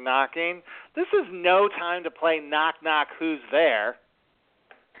 You're knocking? This is no time to play knock-knock who's there.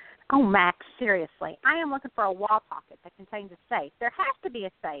 Oh, Max, seriously. I am looking for a wall pocket that contains a safe. There has to be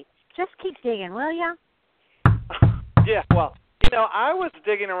a safe. Just keep digging, will you? Yeah, well, I was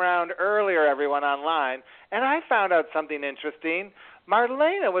digging around earlier, everyone, online, and I found out something interesting.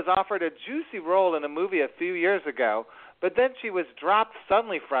 Marlena was offered a juicy role in a movie a few years ago, but then she was dropped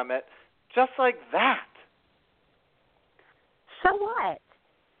suddenly from it, just like that. So what?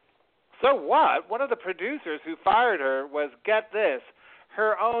 So what? One of the producers who fired her was, get this,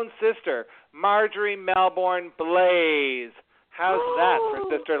 her own sister, Marjorie Melbourne Blaze. How's that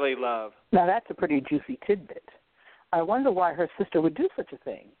for sisterly love? Now, that's a pretty juicy tidbit. I wonder why her sister would do such a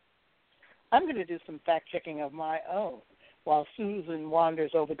thing. I'm going to do some fact-checking of my own while Susan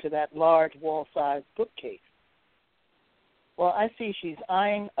wanders over to that large wall-sized bookcase. Well, I see she's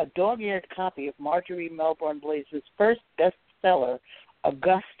eyeing a dog-eared copy of Marjorie Melbourne Blaze's first bestseller, A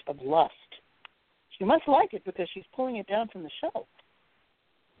Gust of Lust. She must like it because she's pulling it down from the shelf.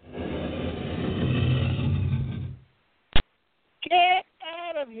 Get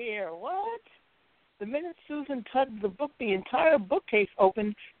out of here. What? The minute Susan tugged the entire bookcase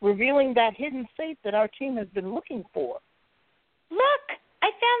open, revealing that hidden safe that our team has been looking for. Look, I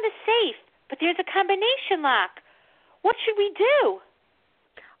found the safe, but there's a combination lock. What should we do?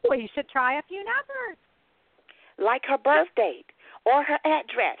 Well, you should try a few numbers. Like her birth date, or her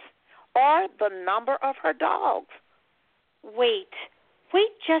address, or the number of her dogs. Wait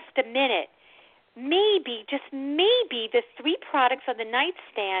just a minute. Maybe, just maybe, the three products on the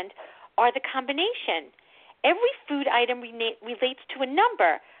nightstand are the combination. Every food item relates to a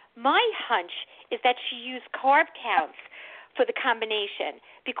number. My hunch is that she used carb counts for the combination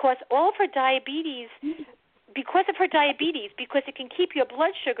because of her diabetes, because it can keep your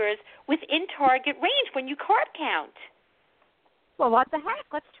blood sugars within target range when you carb count. Well, what the heck?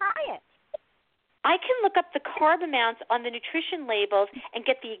 Let's try it. I can look up the carb amounts on the nutrition labels and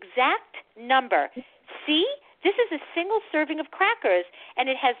get the exact number. See? This is a single serving of crackers, and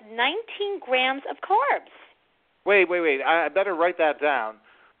it has 19 grams of carbs. Wait. I better write that down.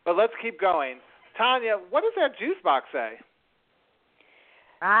 But let's keep going. Tanya, what does that juice box say?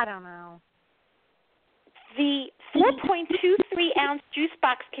 I don't know. The 4.23-ounce juice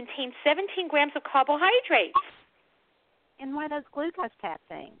box contains 17 grams of carbohydrates. And one of those glucose tab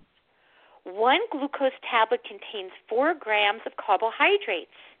things. One glucose tablet contains 4 grams of carbohydrates.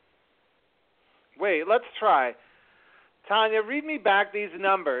 Wait, let's try. Tanya, read me back these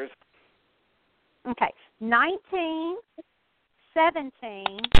numbers. Okay. 19, 17,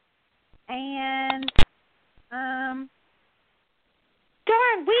 and Darn,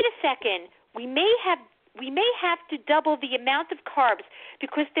 wait a second. We may have to double the amount of carbs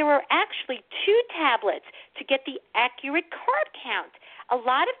because there are actually 2 tablets to get the accurate carb count. A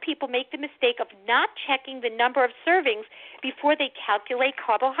lot of people make the mistake of not checking the number of servings before they calculate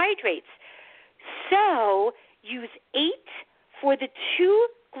carbohydrates. So use 8 for the 2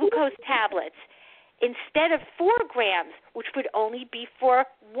 glucose tablets instead of 4 grams, which would only be for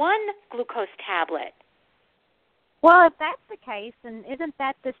 1 glucose tablet. well, if that's the case, then isn't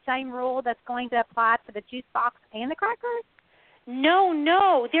that the same rule that's going to apply to the juice box and the crackers?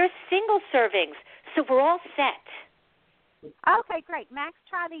 No, they're single servings, so we're all set. Okay, great. Max,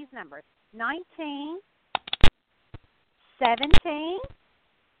 try these numbers. 19, 17,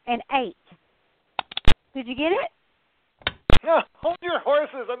 and 8. Did you get it? No, hold your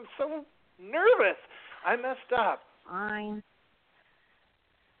horses. I'm so nervous. I messed up. Fine.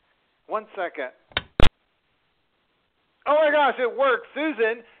 1 second. Oh, my gosh, it worked.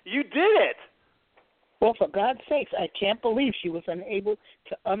 Susan, you did it. Well, for God's sakes, I can't believe she was unable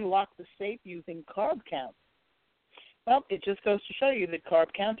to unlock the safe using carb count. Well, it just goes to show you that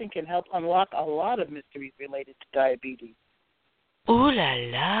carb counting can help unlock a lot of mysteries related to diabetes. Ooh la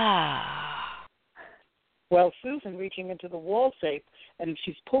la. Well, Susan reaching into the wall safe, and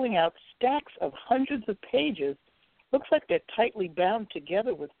she's pulling out stacks of hundreds of pages. Looks like they're tightly bound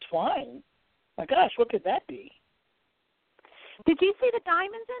together with twine. My gosh, what could that be? Did you see the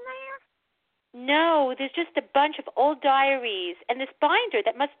diamonds in there? No, there's just a bunch of old diaries and this binder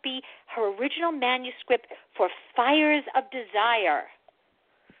that must be her original manuscript for Fires of Desire.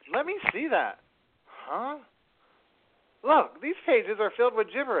 Let me see that. Huh? Look, these pages are filled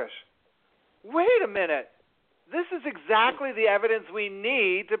with gibberish. Wait a minute. This is exactly the evidence we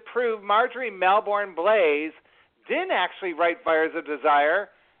need to prove Marjorie Melbourne Blaze didn't actually write Fires of Desire.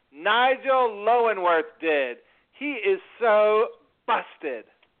 Nigel Lowenworth did. He is so busted.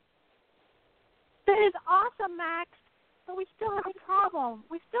 That is awesome, Max. But we still have a problem.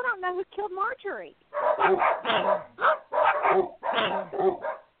 We still don't know who killed Marjorie.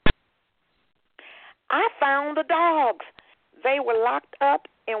 I found the dogs. They were locked up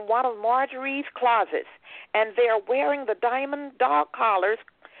in one of Marjorie's closets, and they're wearing the diamond dog collars,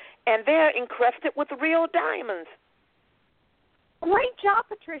 and they're encrusted with real diamonds. Great job,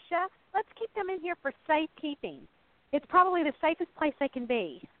 Patricia. Let's keep them in here for safekeeping. It's probably the safest place they can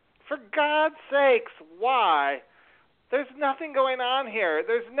be. For God's sakes, why? There's nothing going on here.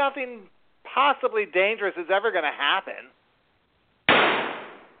 There's nothing possibly dangerous is ever going to happen.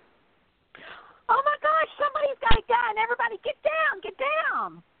 Oh, my gosh, somebody's got a gun. Everybody get down, get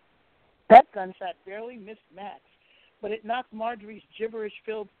down. That gunshot barely missed Max, but it knocked Marjorie's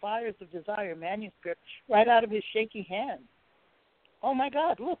gibberish-filled Fires of Desire manuscript right out of his shaky hand. Oh, my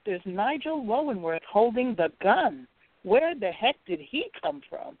God, look, there's Nigel Lowenworth holding the gun. Where the heck did he come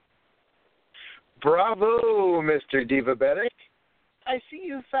from? Bravo, Mr. Divabetic. I see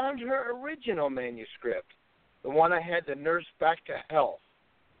you found her original manuscript, the one I had to nurse back to health.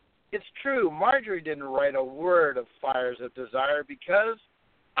 It's true, Marjorie didn't write a word of Fires of Desire because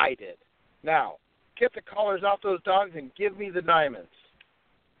I did. Now, get the collars off those dogs and give me the diamonds.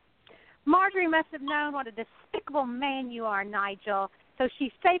 Marjorie must have known what a despicable man you are, Nigel, so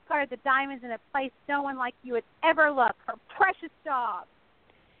she safeguarded the diamonds in a place no one like you would ever look, her precious dog.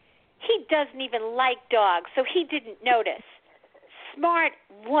 He doesn't even like dogs, so he didn't notice. Smart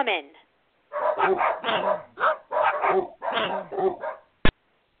woman.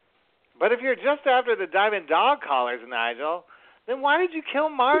 But if you're just after the diamond dog collars, Nigel, then why did you kill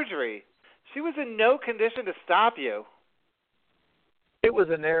Marjorie? She was in no condition to stop you. It was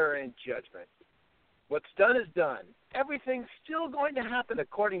an error in judgment. What's done is done. Everything's still going to happen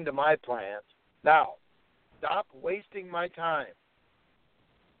according to my plans. Now, stop wasting my time.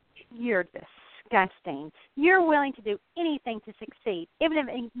 You're disgusting. You're willing to do anything to succeed, even if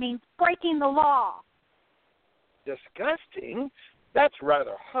it means breaking the law. Disgusting? That's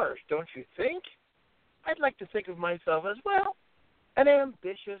rather harsh, don't you think? I'd like to think of myself as, well, an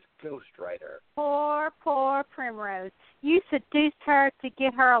ambitious ghostwriter. Poor Primrose. You seduced her to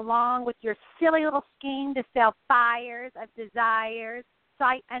get her along with your silly little scheme to sell Fires of Desire,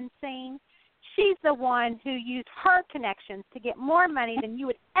 sight unseen. She's the one who used her connections to get more money than you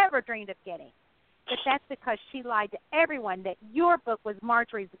would ever dreamed of getting. But that's because she lied to everyone that your book was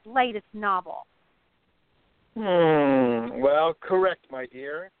Marjorie's latest novel. Well, correct, my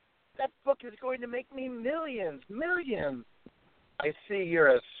dear. That book is going to make me millions. I see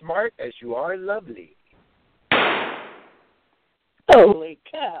you're as smart as you are lovely. Holy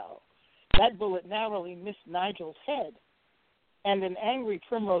cow. That bullet narrowly missed Nigel's head. and an angry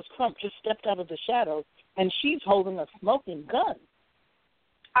Primrose Crump just stepped out of the shadows, and she's holding a smoking gun.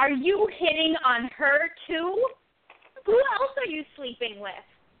 Are you hitting on her, too? Who else are you sleeping with?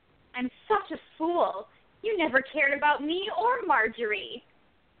 I'm such a fool. You never cared about me or Marjorie.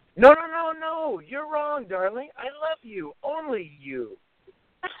 No. You're wrong, darling. I love you. Only you.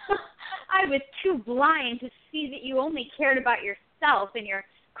 I was too blind to see that you only cared about yourself and your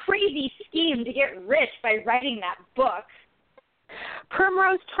crazy scheme to get rich by writing that book.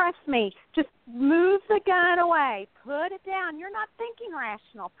 Primrose, trust me. Just move the gun away. Put it down. You're not thinking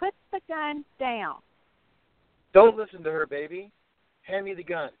rational. Put the gun down. Don't listen to her, baby. Hand me the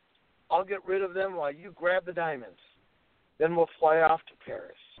gun. I'll get rid of them while you grab the diamonds. Then we'll fly off to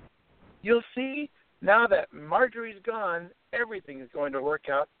Paris. You'll see, now that Marjorie's gone, everything is going to work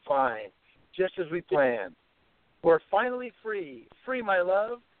out fine, just as we planned. We're finally free. Free, my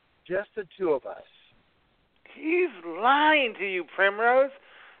love, just the two of us. He's lying to you, Primrose.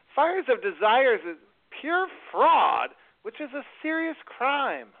 Fires of Desire is pure fraud, which is a serious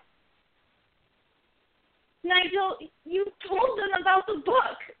crime. Nigel, you told them about the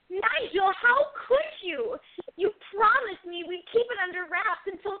book. Nigel, how could you? You promised me we'd keep it under wraps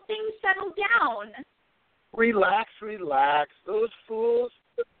until things settled down. Relax. Those fools,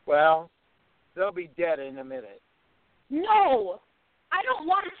 well, they'll be dead in a minute. No, I don't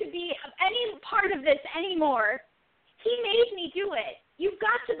want to be any part of this anymore. He made me do it. You've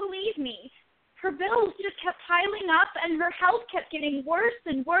got to believe me. Her bills just kept piling up and her health kept getting worse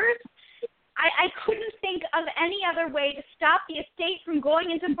and worse. I couldn't think of any other way to stop the estate from going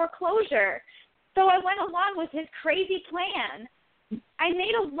into foreclosure. So I went along with his crazy plan. I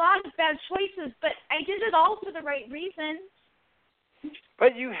made a lot of bad choices, but I did it all for the right reasons.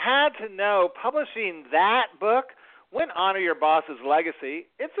 But you had to know publishing that book wouldn't honor your boss's legacy.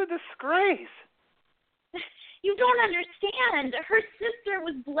 It's a disgrace. You don't understand. Her sister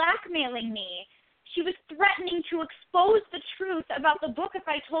was blackmailing me. She was threatening to expose the truth about the book if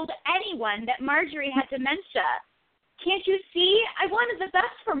I told anyone that Marjorie had dementia. Can't you see? I wanted the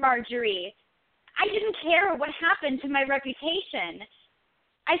best for Marjorie. I didn't care what happened to my reputation.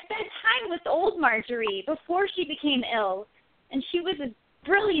 I spent time with old Marjorie before she became ill, and she was as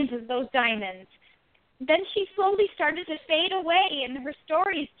brilliant as those diamonds. Then she slowly started to fade away, and her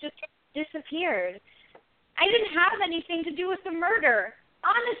stories just disappeared. I didn't have anything to do with the murder.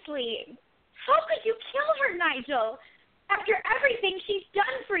 Honestly, how could you kill her, Nigel, after everything she's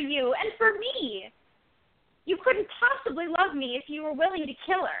done for you and for me? You couldn't possibly love me if you were willing to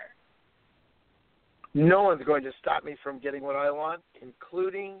kill her. No one's going to stop me from getting what I want,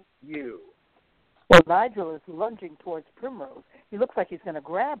 including you. Well, Nigel is lunging towards Primrose. He looks like he's going to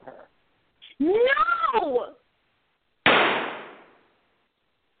grab her. No!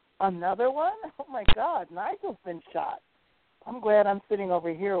 Another one? Oh, my God. Nigel's been shot. I'm glad I'm sitting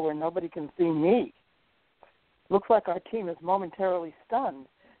over here where nobody can see me. Looks like our team is momentarily stunned.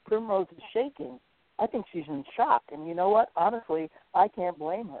 Primrose is shaking. I think she's in shock. And you know what? Honestly, I can't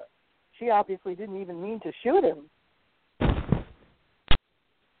blame her. She obviously didn't even mean to shoot him.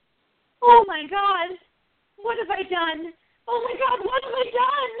 Oh, my God. What have I done? Oh, my God, what have I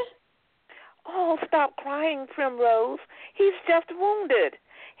done? Oh, stop crying, Primrose. He's just wounded.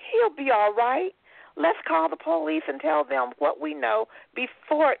 He'll be all right. Let's call the police and tell them what we know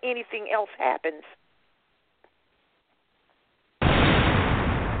before anything else happens.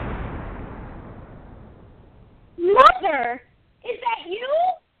 Mother! Is that you?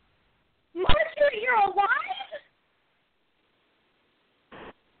 Marjorie, you're alive?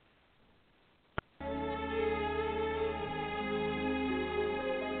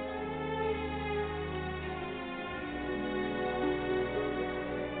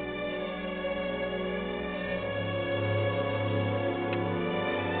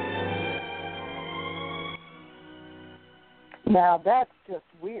 Now, that's just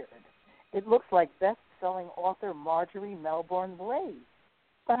weird. It looks like best-selling author Marjorie Melbourne Blaze.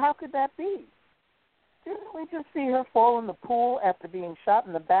 But how could that be? Didn't we just see her fall in the pool after being shot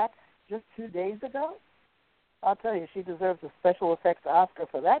in the back just 2 days ago? I'll tell you, she deserves a special effects Oscar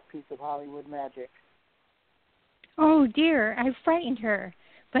for that piece of Hollywood magic. Oh, dear, I frightened her.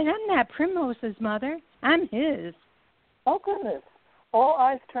 But I'm not Primrose's mother. I'm his. Oh, goodness. All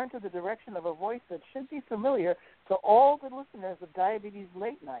eyes turn to the direction of a voice that should be familiar to all the listeners of Diabetes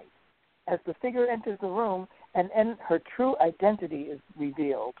Late Night as the figure enters the room and her true identity is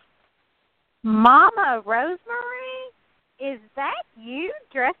revealed. Mama Rosemary? Is that you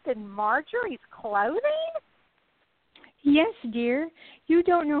dressed in Marjorie's clothing? Yes, dear. You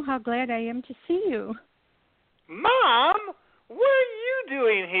don't know how glad I am to see you. Mom, what are you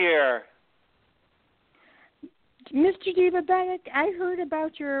doing here? Mr. Diabetic, I heard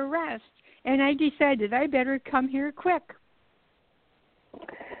about your arrest, and I decided I better come here quick.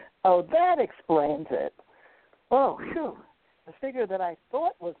 Oh, that explains it. Oh, phew. The figure that I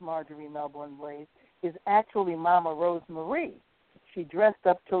thought was Marjorie Melbourne Blaze is actually Mama Rose Marie. She dressed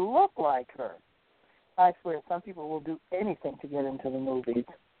up to look like her. I swear, some people will do anything to get into the movies.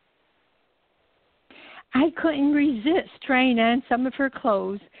 I couldn't resist trying on some of her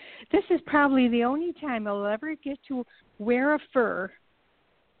clothes. This is probably the only time I'll ever get to wear a fur.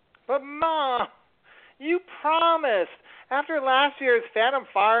 But, Ma, you promised. After last year's Phantom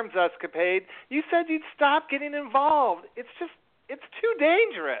Farms escapade, you said you'd stop getting involved. It's too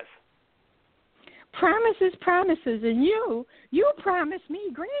dangerous. Promises, and you promised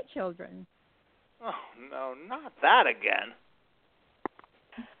me grandchildren. Oh, no, not that again.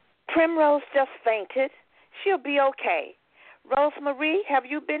 Primrose just fainted. She'll be okay. Rosemarie, have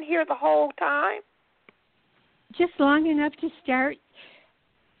you been here the whole time? Just long enough to start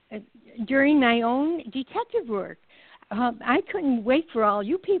during my own detective work. I couldn't wait for all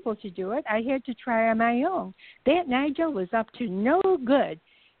you people to do it. I had to try on my own. That Nigel was up to no good.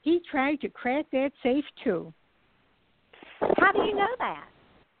 He tried to crack that safe, too. How do you know that?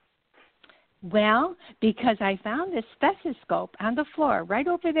 Well, because I found this stethoscope on the floor right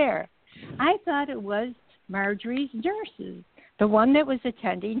over there. I thought it was Marjorie's nurse's, the one that was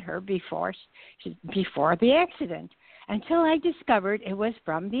attending her before the accident, until I discovered it was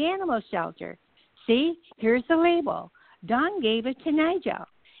from the animal shelter. See, here's the label. Don gave it to Nigel,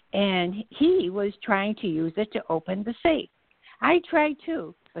 and he was trying to use it to open the safe. I tried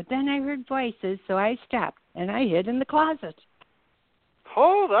too, but then I heard voices, so I stopped, and I hid in the closet.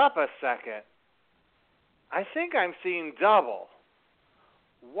 Hold up a second. I think I'm seeing double.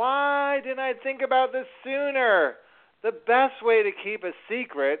 Why didn't I think about this sooner? The best way to keep a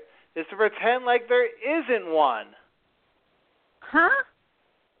secret is to pretend like there isn't one. Huh?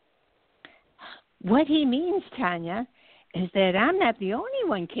 What he means, Tanya, is that I'm not the only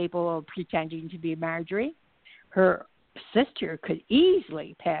one capable of pretending to be Marjorie. Her sister could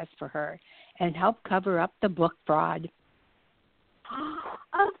easily pass for her and help cover up the book fraud.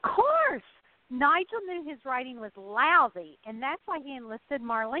 Of course. Nigel knew his writing was lousy, and that's why he enlisted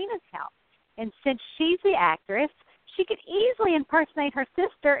Marlena's help. And since she's the actress, she could easily impersonate her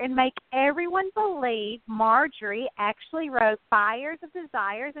sister and make everyone believe Marjorie actually wrote Fires of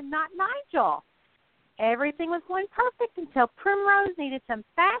Desires and not Nigel. Everything was going perfect until Primrose needed some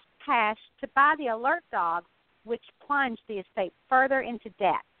fast cash to buy the alert dog, which plunged the estate further into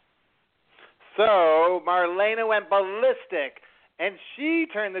debt. So Marlena went ballistic, and she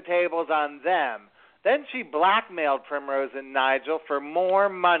turned the tables on them. Then she blackmailed Primrose and Nigel for more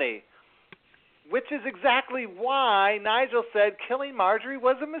money, which is exactly why Nigel said killing Marjorie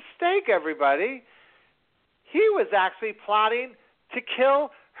was a mistake, everybody. He was actually plotting to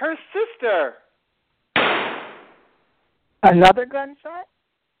kill her sister. Another gunshot?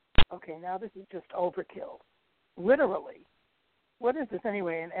 Okay, now this is just overkill. Literally. What is this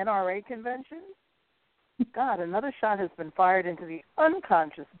anyway, an NRA convention? God, another shot has been fired into the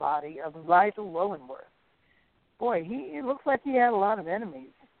unconscious body of Nigel Lowenworth. Boy, it looks like he had a lot of enemies.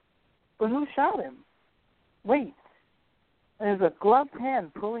 But who shot him? Wait, there's a gloved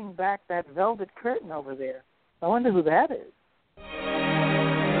hand pulling back that velvet curtain over there. I wonder who that is.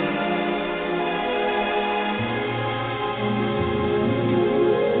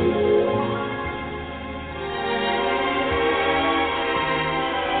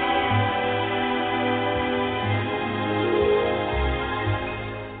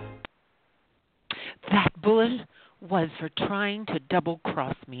 That bullet was for trying to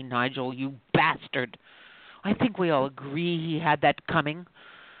double-cross me, Nigel, you bastard. I think we all agree he had that coming.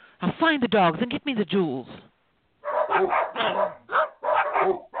 Now find the dogs and get me the jewels.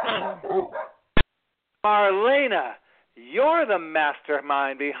 Marlena, you're the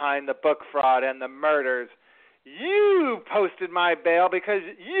mastermind behind the book fraud and the murders. You posted my bail because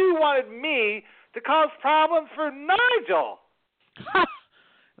you wanted me to cause problems for Nigel. Ha!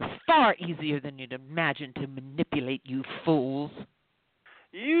 Far easier than you'd imagine to manipulate, you fools.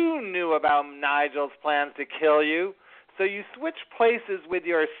 You knew about Nigel's plans to kill you, so you switched places with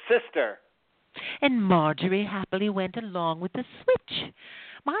your sister. And Marjorie happily went along with the switch.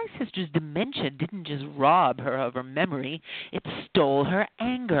 My sister's dementia didn't just rob her of her memory, it stole her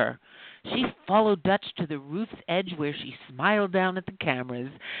anger. She followed Dutch to the roof's edge where she smiled down at the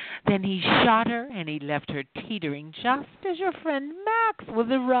cameras. Then he shot her, and he left her teetering just as your friend Max was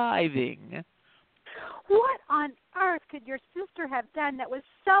arriving. What on earth could your sister have done that was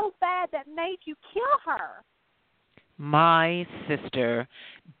so bad that made you kill her? My sister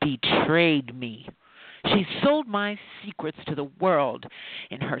betrayed me. She sold my secrets to the world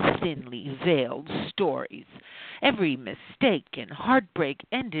in her thinly veiled stories. Every mistake and heartbreak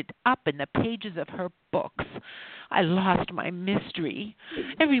ended up in the pages of her books. I lost my mystery.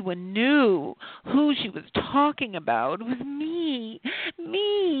 Everyone knew who she was talking about. It was me.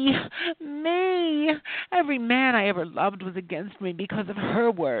 Every man I ever loved was against me because of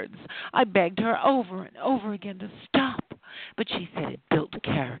her words. I begged her over and over again to stop, but she said it built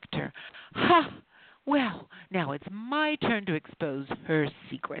character. Ha! Well, now it's my turn to expose her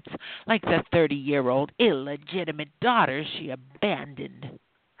secrets, like the 30-year-old illegitimate daughter she abandoned.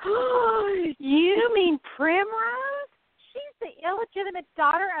 You mean Primrose? She's the illegitimate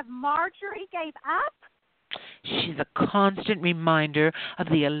daughter of Marjorie gave up? She's a constant reminder of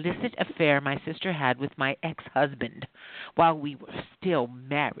the illicit affair my sister had with my ex-husband while we were still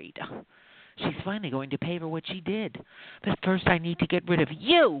married. She's finally going to pay for what she did. But first I need to get rid of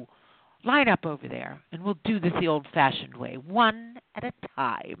you. Line up over there, and we'll do this the old-fashioned way, one at a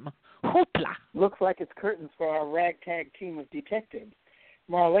time. Hoopla! Looks like it's curtains for our ragtag team of detectives.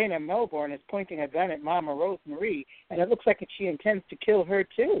 Marlena Melbourne is pointing a gun at Mama Rosemarie, and it looks like she intends to kill her,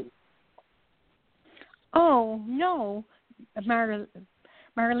 too. Oh, no, Marlena,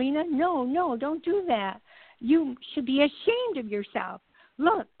 no, don't do that. You should be ashamed of yourself.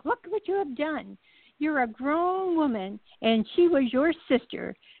 Look what you have done. You're a grown woman, and she was your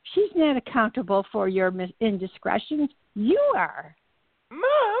sister. She's not accountable for your indiscretions. You are.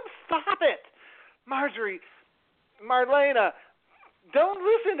 Mom, stop it! Marlena, don't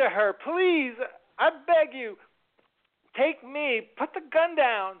listen to her, please. I beg you. Take me. Put the gun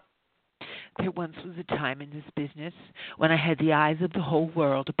down. There once was a time in this business when I had the eyes of the whole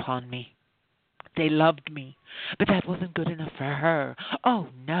world upon me. They loved me, but that wasn't good enough for her. Oh,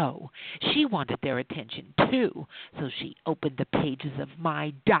 no. She wanted their attention, too, so she opened the pages of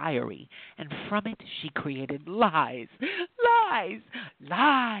my diary, and from it she created lies.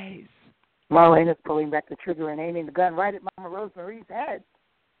 Marlena's pulling back the trigger and aiming the gun right at Mama Rosemarie's head.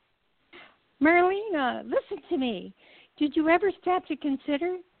 Marlena, listen to me. Did you ever stop to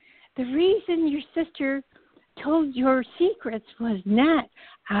consider the reason your sister told your secrets was not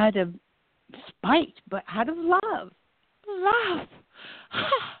out of spite, but out of love? Love?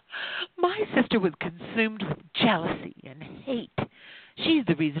 My sister was consumed with jealousy and hate. She's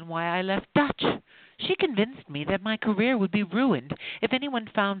the reason why I left Dutch. She convinced me that my career would be ruined if anyone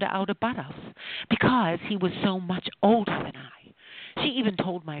found out about us, because he was so much older than I. She even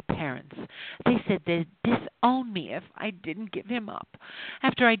told my parents. They said they'd disown me if I didn't give him up.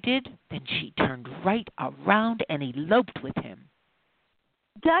 After I did, then she turned right around and eloped with him.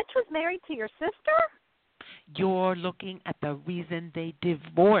 Dutch was married to your sister? You're looking at the reason they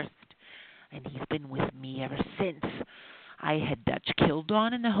divorced, and he's been with me ever since. I had Dutch killed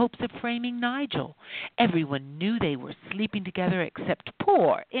on in the hopes of framing Nigel. Everyone knew they were sleeping together except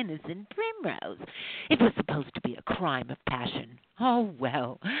poor, innocent Primrose. It was supposed to be a crime of passion. Oh,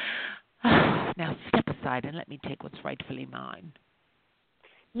 well. Now step aside and let me take what's rightfully mine.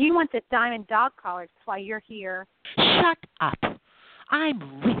 You want the diamond dog collar. That's why you're here. Shut up.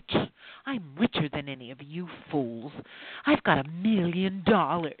 I'm rich. I'm richer than any of you fools. I've got $1 million.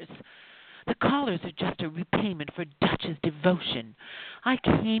 The collars are just a repayment for Dutch's devotion. I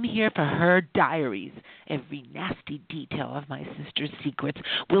came here for her diaries. Every nasty detail of my sister's secrets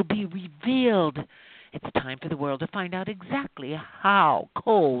will be revealed. It's time for the world to find out exactly how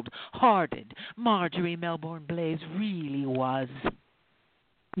cold-hearted Marjorie Melbourne Blaze really was.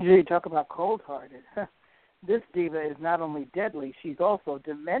 You talk about cold-hearted. This diva is not only deadly, she's also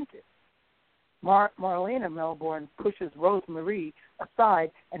demented. Marlena Melbourne pushes Rosemarie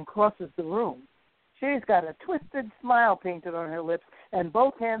aside and crosses the room. She's got a twisted smile painted on her lips, and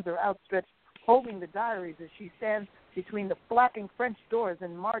both hands are outstretched, holding the diaries as she stands between the flapping French doors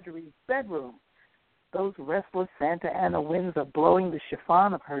in Marjorie's bedroom. Those restless Santa Ana winds are blowing the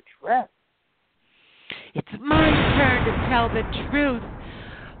chiffon of her dress. It's my turn to tell the truth.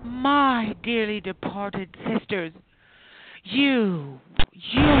 My dearly departed sisters, your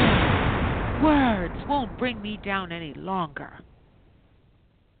words won't bring me down any longer.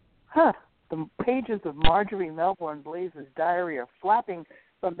 The pages of Marjorie Melbourne Blaze's diary are flapping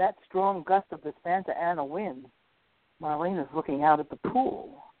from that strong gust of the Santa Ana wind. Marlena's looking out at the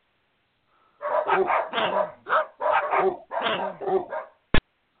pool.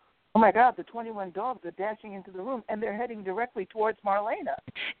 Oh, my God, the 21 dogs are dashing into the room, and they're heading directly towards Marlena.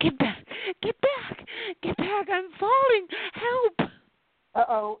 Get back, I'm falling, help!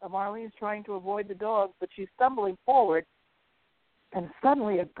 Uh-oh, Marlene's trying to avoid the dogs, but she's stumbling forward, and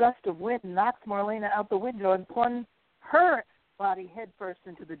suddenly a gust of wind knocks Marlena out the window and plunges her body headfirst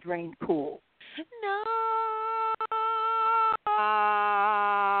into the drained pool. No.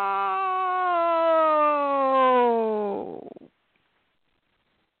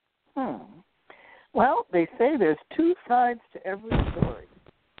 Well, they say there's two sides to every story,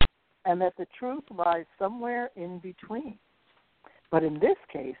 and that the truth lies somewhere in between. But in this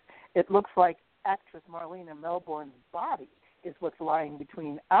case, it looks like actress Marlena Melbourne's body is what's lying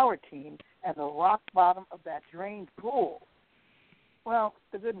between our team and the rock bottom of that drained pool. Well,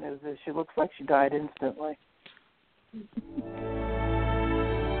 the good news is she looks like she died instantly.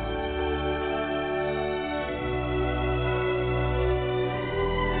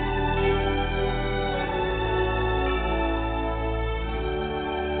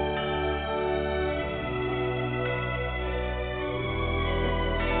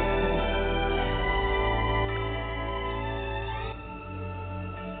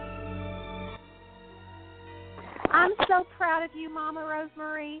 I'm so proud of you, Mama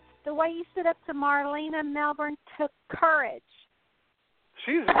Rosemary. The way you stood up to Marlena Melbourne took courage.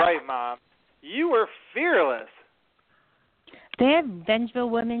 She's right, Mom. You were fearless. That vengeful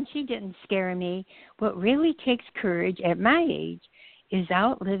woman, she didn't scare me. What really takes courage at my age is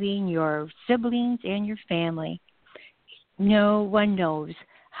outliving your siblings and your family. No one knows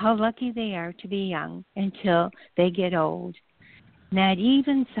how lucky they are to be young until they get old. Not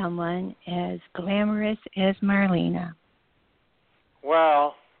even someone as glamorous as Marlena.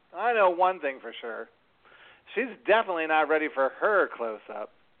 Well, I know one thing for sure. She's definitely not ready for her close-up.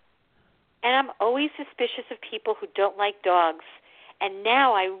 And I'm always suspicious of people who don't like dogs. And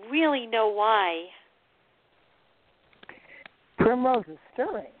now I really know why. Primrose is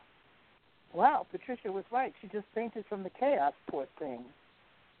stirring. Wow, Patricia was right. She just fainted from the chaos, poor thing.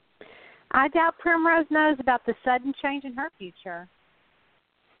 I doubt Primrose knows about the sudden change in her future.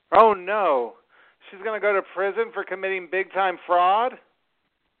 Oh, no. She's going to go to prison for committing big-time fraud?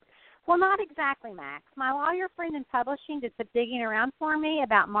 Well, not exactly, Max. My lawyer friend in publishing did some digging around for me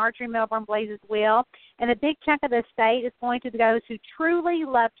about Marjorie Melbourne Blaze's will, and a big chunk of the estate is going to those who truly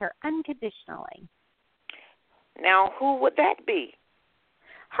loved her unconditionally. Now, who would that be?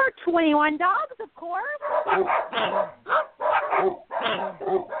 Her 21 dogs, of course.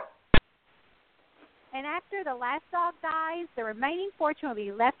 And after the last dog dies, the remaining fortune will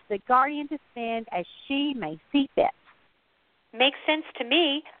be left to the guardian to spend as she may see fit. Makes sense to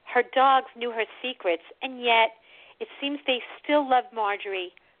me. Her dogs knew her secrets, and yet it seems they still love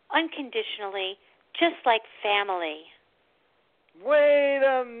Marjorie unconditionally, just like family. Wait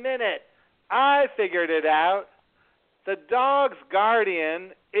a minute. I figured it out. The dog's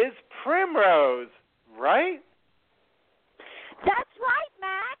guardian is Primrose, right? That's right,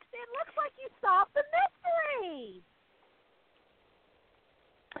 Max. It looks like you solved the mystery.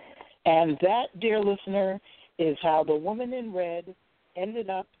 And that, dear listener, is how the woman in red ended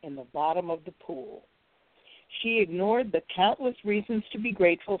up in the bottom of the pool. She ignored the countless reasons to be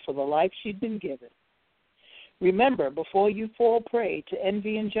grateful for the life she'd been given. Remember, before you fall prey to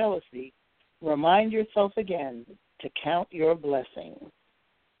envy and jealousy, remind yourself again to count your blessings.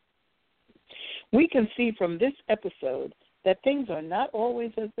 We can see from this episode that things are not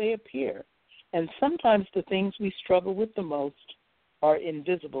always as they appear, and sometimes the things we struggle with the most are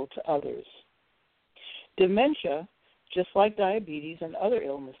invisible to others. Dementia, just like diabetes and other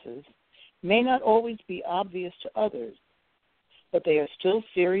illnesses, may not always be obvious to others, but they are still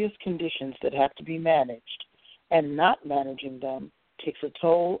serious conditions that have to be managed, and not managing them takes a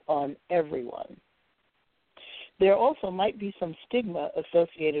toll on everyone. There also might be some stigma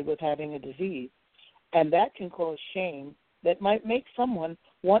associated with having a disease, and that can cause shame that might make someone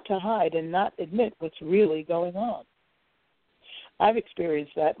want to hide and not admit what's really going on. I've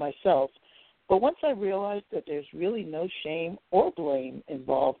experienced that myself, but once I realized that there's really no shame or blame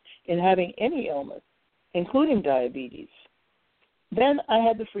involved in having any illness, including diabetes, then I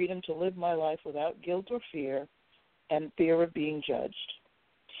had the freedom to live my life without guilt or fear and fear of being judged.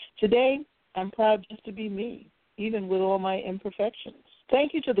 Today, I'm proud just to be me, even with all my imperfections.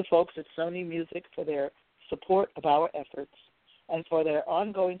 Thank you to the folks at Sony Music for their support of our efforts and for their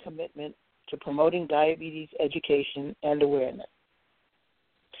ongoing commitment to promoting diabetes education and awareness.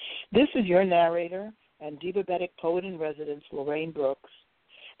 This is your narrator and diabetic poet in residence, Lorraine Brooks,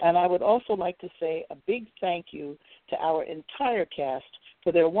 and I would also like to say a big thank you to our entire cast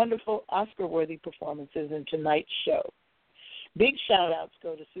for their wonderful Oscar-worthy performances in tonight's show. Big shout-outs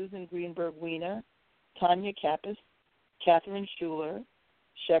go to Susan Greenberg-Wiener, Tanya Kappas, Catherine Schuler,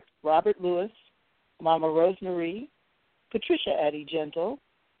 Chef Robert Lewis, Mama Rosemary, Patricia Addie Gentle,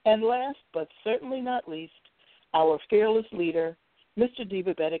 and last but certainly not least, our fearless leader, Mr.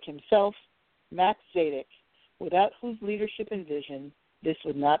 Diabetic himself, Max Zadek, without whose leadership and vision this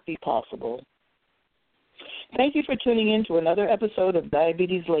would not be possible. Thank you for tuning in to another episode of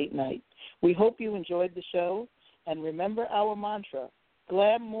Diabetes Late Night. We hope you enjoyed the show, and remember our mantra,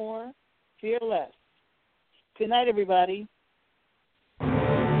 glam more, fear less. Good night, everybody.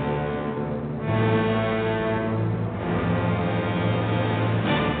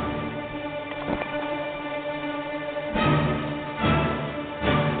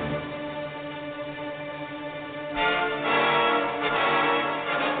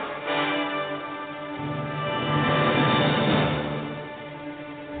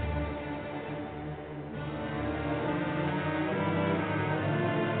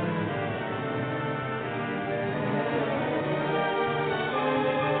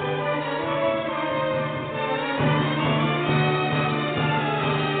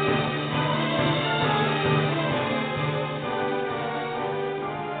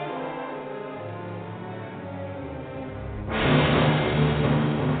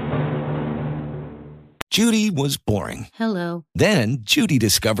 Judy was boring. Hello. Then Judy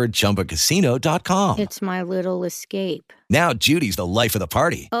discovered ChumbaCasino.com. It's my little escape. Now Judy's the life of the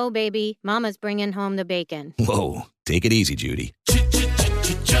party. Oh, baby, mama's bringing home the bacon. Whoa, take it easy, Judy.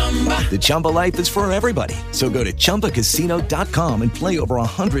 The Chumba life is for everybody. So go to ChumbaCasino.com and play over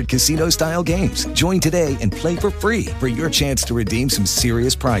 100 casino-style games. Join today and play for free for your chance to redeem some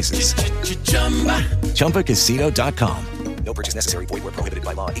serious prizes. ChumbaCasino.com. No purchase necessary. Void where prohibited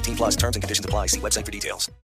by law. 18 plus terms and conditions apply. See website for details.